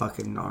 Tahiti's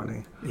fucking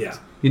gnarly. Yeah.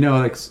 You know,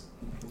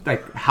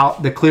 like how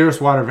the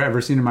clearest water I've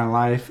ever seen in my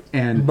life,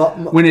 and Mal-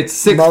 when it's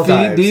 6 feet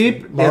Maldives. deep,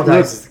 it Maldives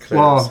looks is the clearest.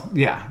 well.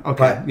 Yeah, okay,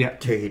 But yeah.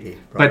 Tahiti,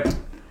 bro. But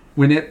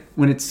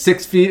when it's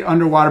 6 feet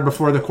underwater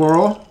before the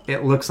coral,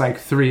 it looks like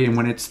 3, and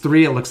when it's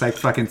 3, it looks like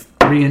fucking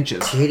 3 inches.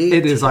 Tahiti,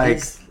 It is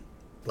Tahiti's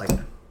like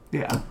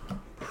yeah,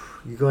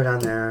 you go down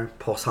there,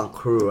 Poisson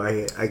Cru.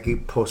 I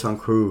eat Poisson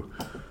Cru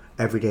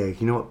every day.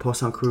 You know what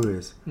Poisson Cru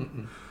is?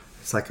 Mm-mm.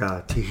 It's like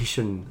a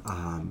Tahitian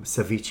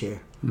ceviche,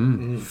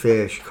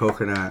 fish,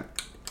 coconut,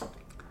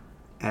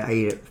 and I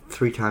eat it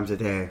 3 times a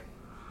day.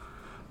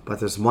 But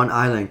there's one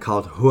island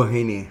called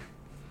Huahine.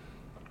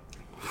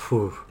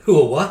 Who?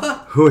 What?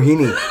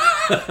 Huahine.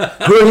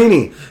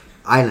 Huahine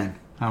Island.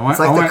 I It's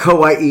like the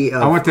Kauai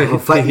of I went to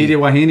Hawaii. Tahiti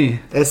Wahine.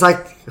 It's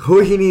like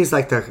Huahine is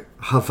like the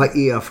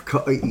Hawaii of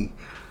Kauai.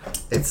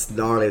 It's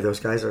gnarly. Those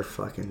guys are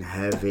fucking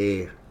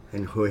heavy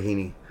in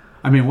Huahine.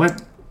 I mean,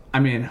 what? I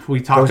mean,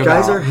 we talked Those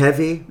about guys are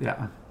heavy.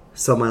 yeah.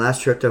 So my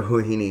last trip to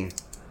Huahine,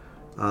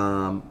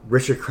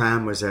 Richard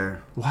Cram was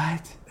there.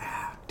 What,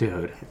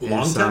 dude? Long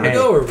Yes, time I-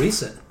 ago or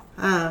recent?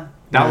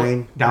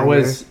 Nine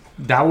years.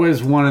 That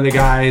was one of the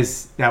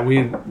guys that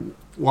we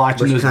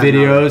watching Which those kind of-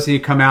 videos. He'd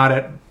come out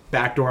at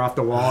back door off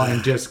the wall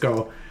and just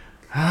go,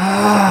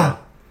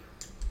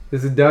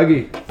 This is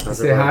Dougie. How's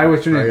Say it hi. going?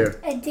 What's your How are name? you?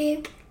 I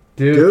do.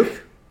 Dude.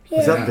 Duke?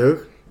 What's up,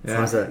 Duke? Yeah.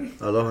 How's it?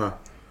 Aloha.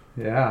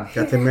 Yeah.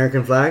 Got the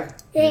American flag?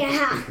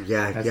 Yeah.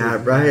 Yeah, That's yeah,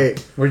 it. right.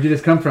 Where'd you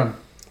just come from?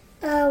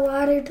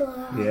 Water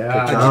blow.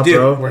 Yeah. Good job, you do?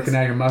 bro. Working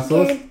out your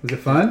muscles. Good. Was it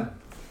fun?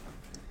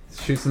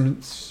 shoot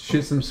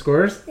some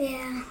scores.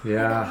 Yeah.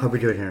 Yeah. How we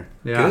doing here?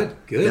 Yeah.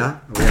 Good. Yeah.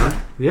 Are we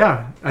on?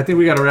 Yeah. I think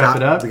we got to wrap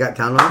it up. We got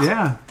downloads.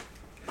 Yeah.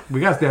 We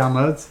got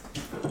downloads.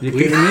 You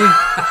kidding me?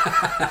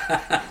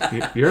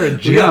 You're a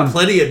We got gem.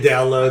 plenty of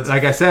downloads.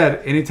 Like I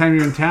said, anytime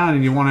you're in town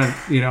and you want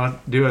to,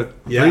 do a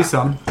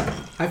threesome,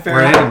 Hi, we're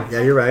Farrah. in.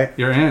 Yeah, you're right.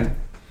 You're in.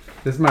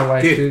 This is my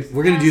wife. Dude,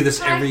 we're going to do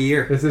this every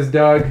year. This is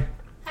Doug.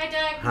 Hi, Doug.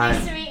 Hi.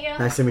 Nice to meet you.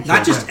 Nice to meet you.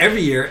 Not just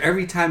every year,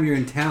 every time you're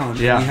in town,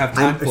 Yeah. you have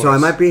time for So I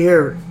us. might be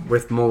here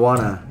with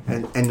Moana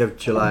at end of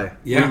July.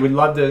 Yeah. We'd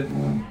love to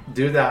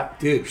do that.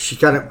 Dude,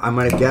 I'm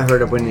gonna get her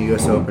to win the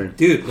U.S. Open.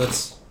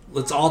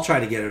 let's all try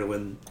to get her to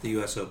win the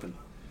U.S. Open.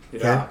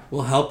 Okay.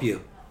 We'll help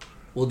you.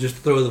 We'll just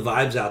throw the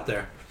vibes out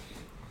there.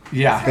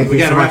 Yeah. Thank We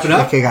you gotta so wrap much. it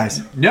up? Okay,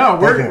 guys. No,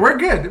 Okay. we're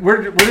good.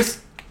 We're just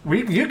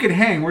you can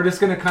hang. We're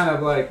just gonna kind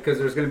of because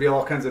there's gonna be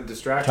all kinds of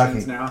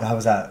distractions Chucky, now. how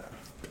was that?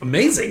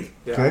 Amazing.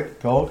 Yeah. Good.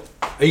 Gold.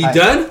 Are you Hi.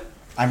 done?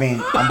 I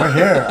mean, we're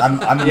here.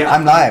 I'm Yeah.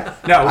 I'm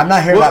live. No, I'm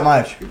not here well- that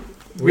much.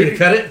 We're going to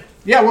cut it?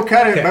 Yeah, we'll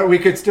cut it, Okay. but we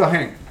could still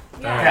hang.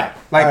 Yeah,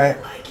 like All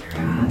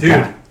right.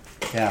 Dude,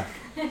 Yeah.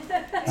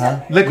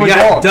 liquid we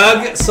got gold.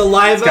 Doug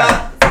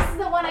Saliva, This is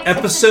the one I took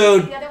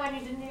Episode the other one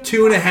you didn't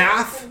do.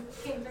 2.5.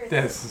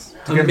 This is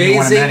gonna be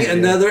one of amazing, many, dude.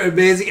 another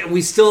amazing. And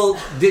we still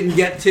didn't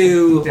get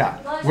to Yeah,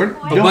 we're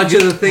a bunch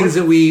of the things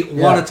that we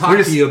want to talk we're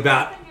to just- you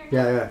about.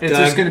 Yeah, yeah. It's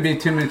Doug. just going to be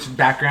too much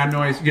background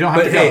noise. You don't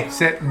have But to hey, go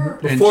sit and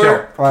chill.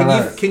 Before, can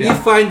Alright. you can Yeah.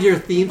 you find your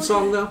theme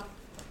song though?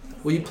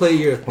 Will you play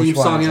your theme Which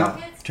one song is out?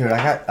 that? Dude,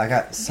 I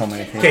got so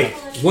many things. Okay,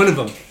 one of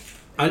them.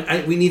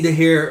 We need to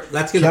hear.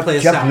 That's gonna play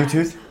us Do you have out.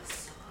 Bluetooth?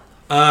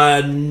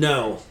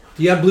 No.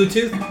 Do you have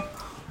Bluetooth? Do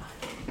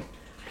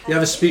you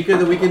have a speaker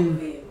that we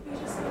can?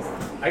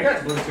 I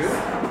got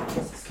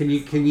Bluetooth.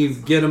 Can you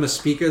get him a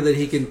speaker that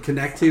he can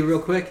connect to real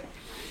quick?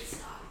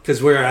 Because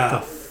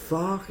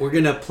Fuck. we're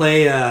gonna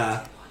play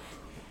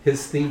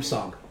his theme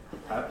song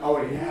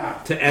Oh yeah.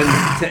 to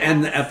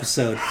end the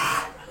episode.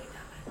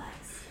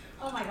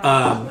 Oh my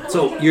god.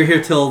 So you're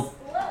here till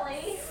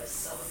Lily.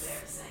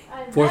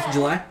 4th of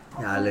July?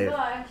 Yeah, I live.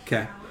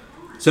 Okay.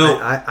 So,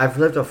 I've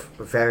lived a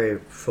very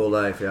full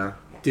life. Yeah.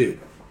 dude,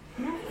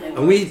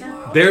 and we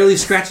barely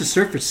scratched the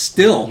surface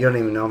still. You don't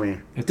even know me.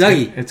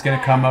 Dougie. It's going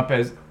to come up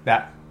as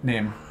that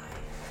name.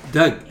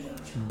 Doug,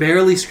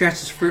 barely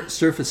scratched the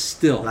surface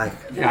still. Like,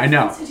 Yeah, I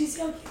know.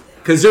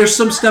 Because there's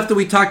some stuff that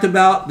we talked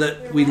about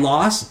that we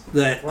lost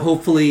that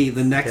hopefully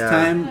the next Yeah.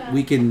 time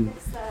we can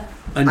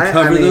I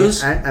uncover mean,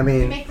 those. I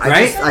mean,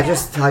 Right? I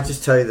just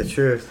tell you the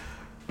truth.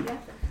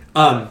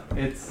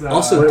 It's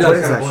Also, What Doug,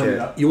 is that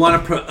shit? you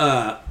want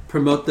to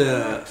promote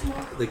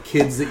the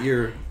kids that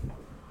you're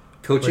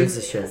What coaching? is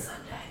this shit?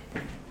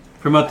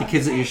 Promote the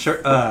kids that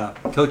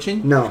you're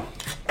coaching? No.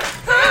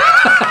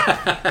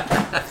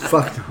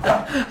 Fuck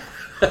no.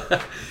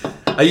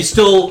 Are you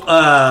still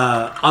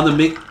on the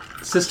MIG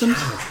systems?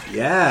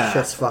 Yeah.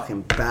 Shit's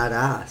fucking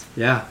badass.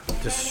 Yeah.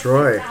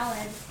 Destroy.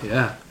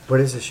 Yeah. What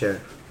is this shit?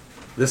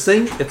 This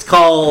thing, it's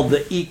called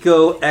the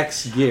Eco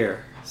X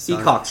gear.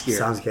 Ecox gear.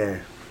 Sounds gay.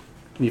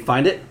 Can you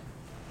find it?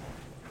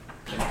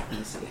 Let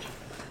me see.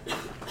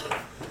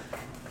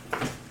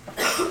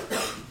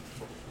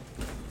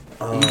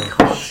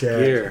 Oh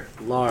shit. Gear.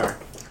 LAR.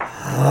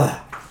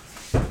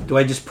 Do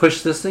I just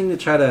push this thing to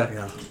try to...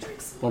 Yeah.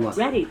 Hold on.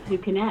 Ready to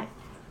connect.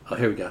 Oh,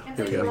 here we go.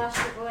 Here we You go. lost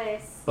your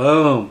voice.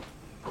 Boom.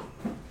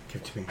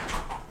 Give it to me.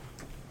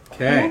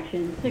 Okay.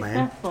 Connection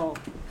successful.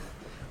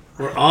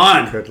 We're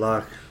on. Good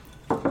luck.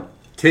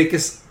 Take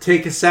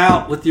us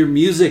out with your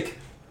music.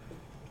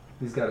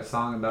 He's got a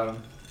song about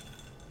him.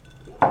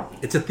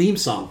 It's a theme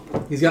song.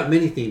 He's got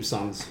many theme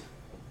songs.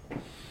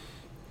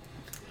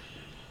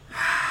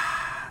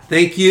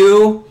 Thank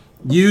you,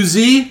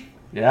 Yuzi.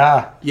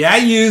 Yeah. Yeah,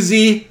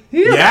 Yuzi.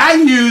 Yeah,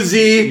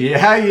 Yuzi.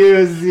 Yeah,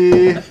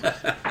 Yuzi.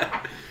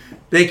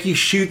 Thank you,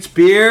 Shoots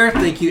Beer.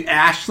 Thank you,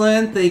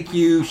 Ashland. Thank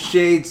you,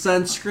 Shade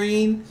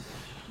Sunscreen.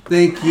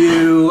 Thank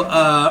you,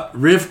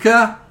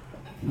 Rivka.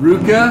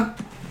 Rivia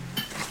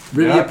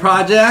Yep.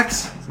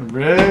 Projects. Some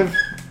Riv.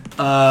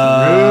 Some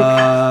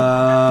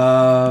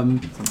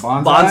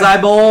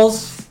Bonsai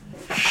Bowls.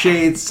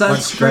 Shade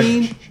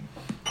Sunscreen.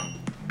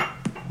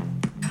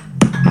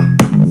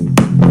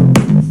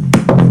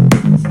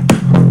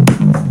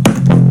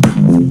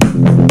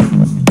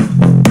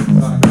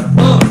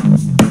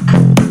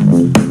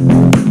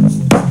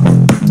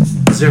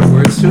 Is there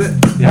words to it?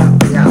 Yeah.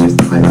 Yeah.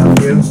 I love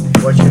you.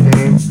 What's your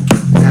name?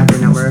 Have your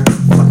number.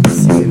 Fucking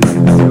see you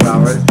in like 2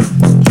 hours.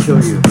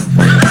 Kill you.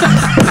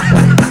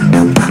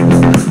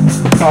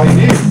 That's all you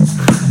need.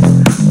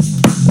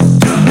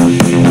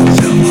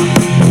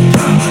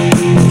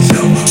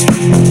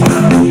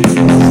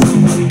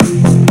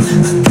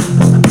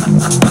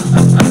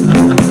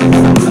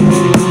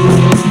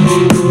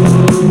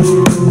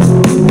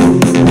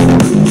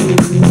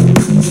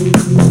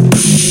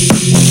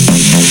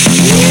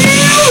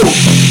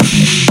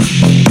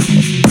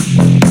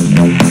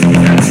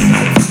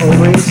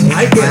 Always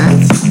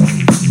trance.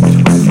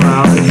 24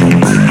 hours a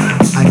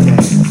day.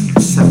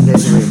 7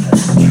 days a week.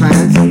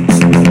 Trance.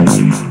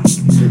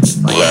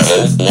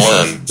 Level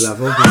 1.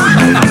 Level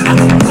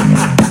 1.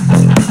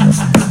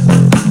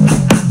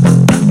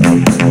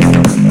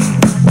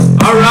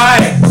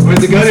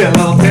 to go to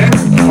level 10.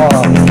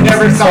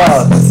 Never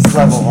saw This is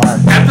level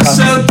 1.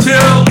 Episode 2.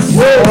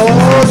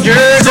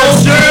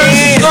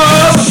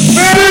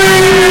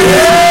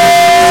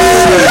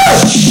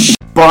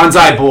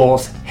 Bonsai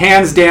Bowls.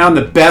 Hands down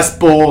the best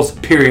bowls,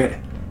 period.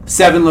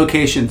 7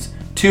 locations.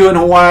 2 in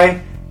Hawaii,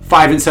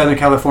 5 in Southern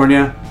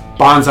California.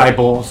 Bonsai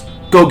Bowls.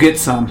 Go get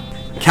some.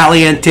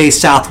 Caliente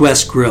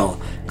Southwest Grill.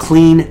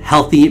 Clean,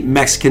 healthy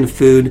Mexican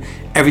food.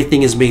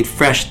 Everything is made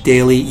fresh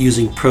daily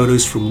using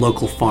produce from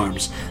local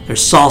farms. Their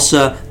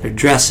salsa, their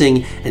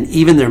dressing, and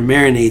even their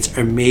marinades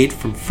are made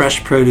from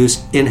fresh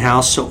produce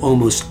in-house, so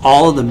almost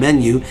all of the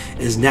menu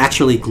is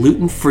naturally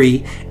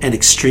gluten-free and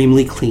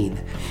extremely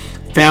clean.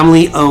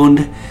 Family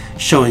owned,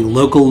 showing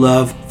local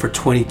love for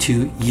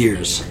 22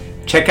 years.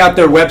 Check out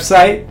their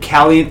website,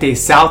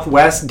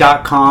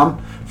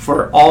 calientesouthwest.com,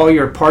 for all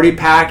your party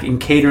pack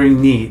and catering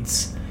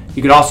needs.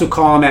 You could also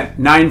call them at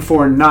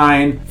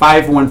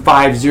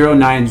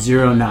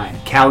 949-515-0909,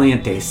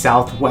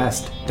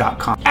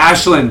 calientesouthwest.com.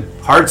 Ashland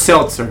Hard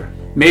Seltzer,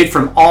 made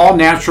from all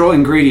natural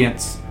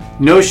ingredients.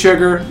 No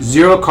sugar,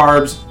 0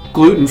 carbs,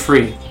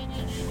 gluten-free.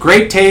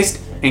 Great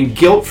taste and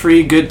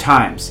guilt-free good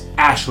times.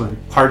 Ashland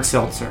Hard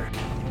Seltzer.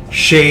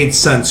 Shade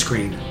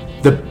Sunscreen.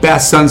 The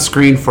best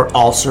sunscreen for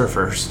all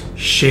surfers.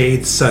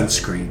 Shade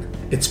Sunscreen.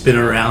 It's been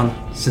around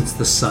since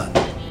the sun.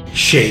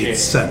 Shade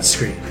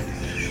Sunscreen.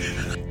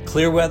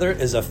 Clearweather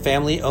is a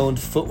family-owned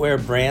footwear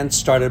brand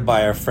started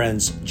by our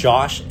friends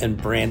Josh and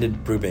Brandon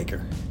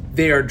Brubaker.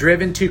 They are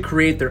driven to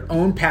create their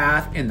own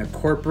path in the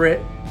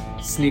corporate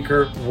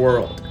sneaker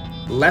world.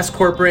 Less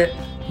corporate,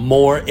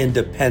 More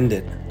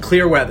independent.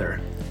 Clearweather.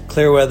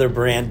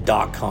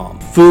 Clearweatherbrand.com.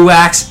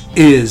 Fuwax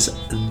is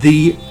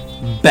the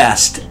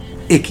best,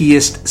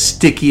 ickiest,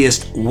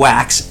 stickiest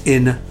wax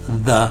in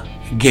the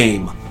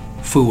game.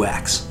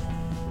 Fuwax.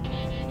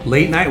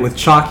 Late Night with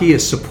Chalky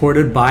is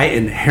supported by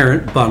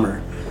Inherent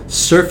Bummer.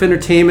 Surf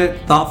entertainment,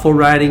 thoughtful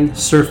writing,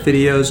 surf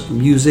videos,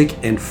 music,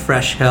 and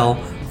fresh hell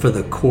for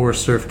the core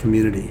surf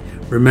community.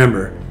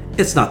 Remember,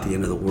 it's not the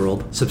end of the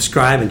world.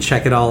 Subscribe and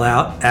check it all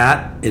out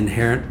at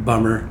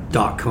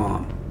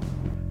inherentbummer.com.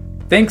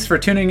 Thanks for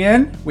tuning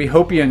in. We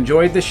hope you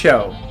enjoyed the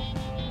show.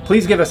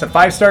 Please give us a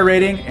 5-star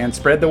rating and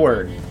spread the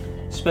word.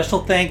 Special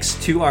thanks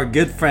to our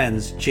good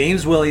friends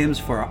James Williams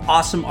for our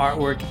awesome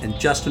artwork and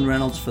Justin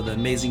Reynolds for the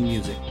amazing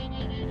music.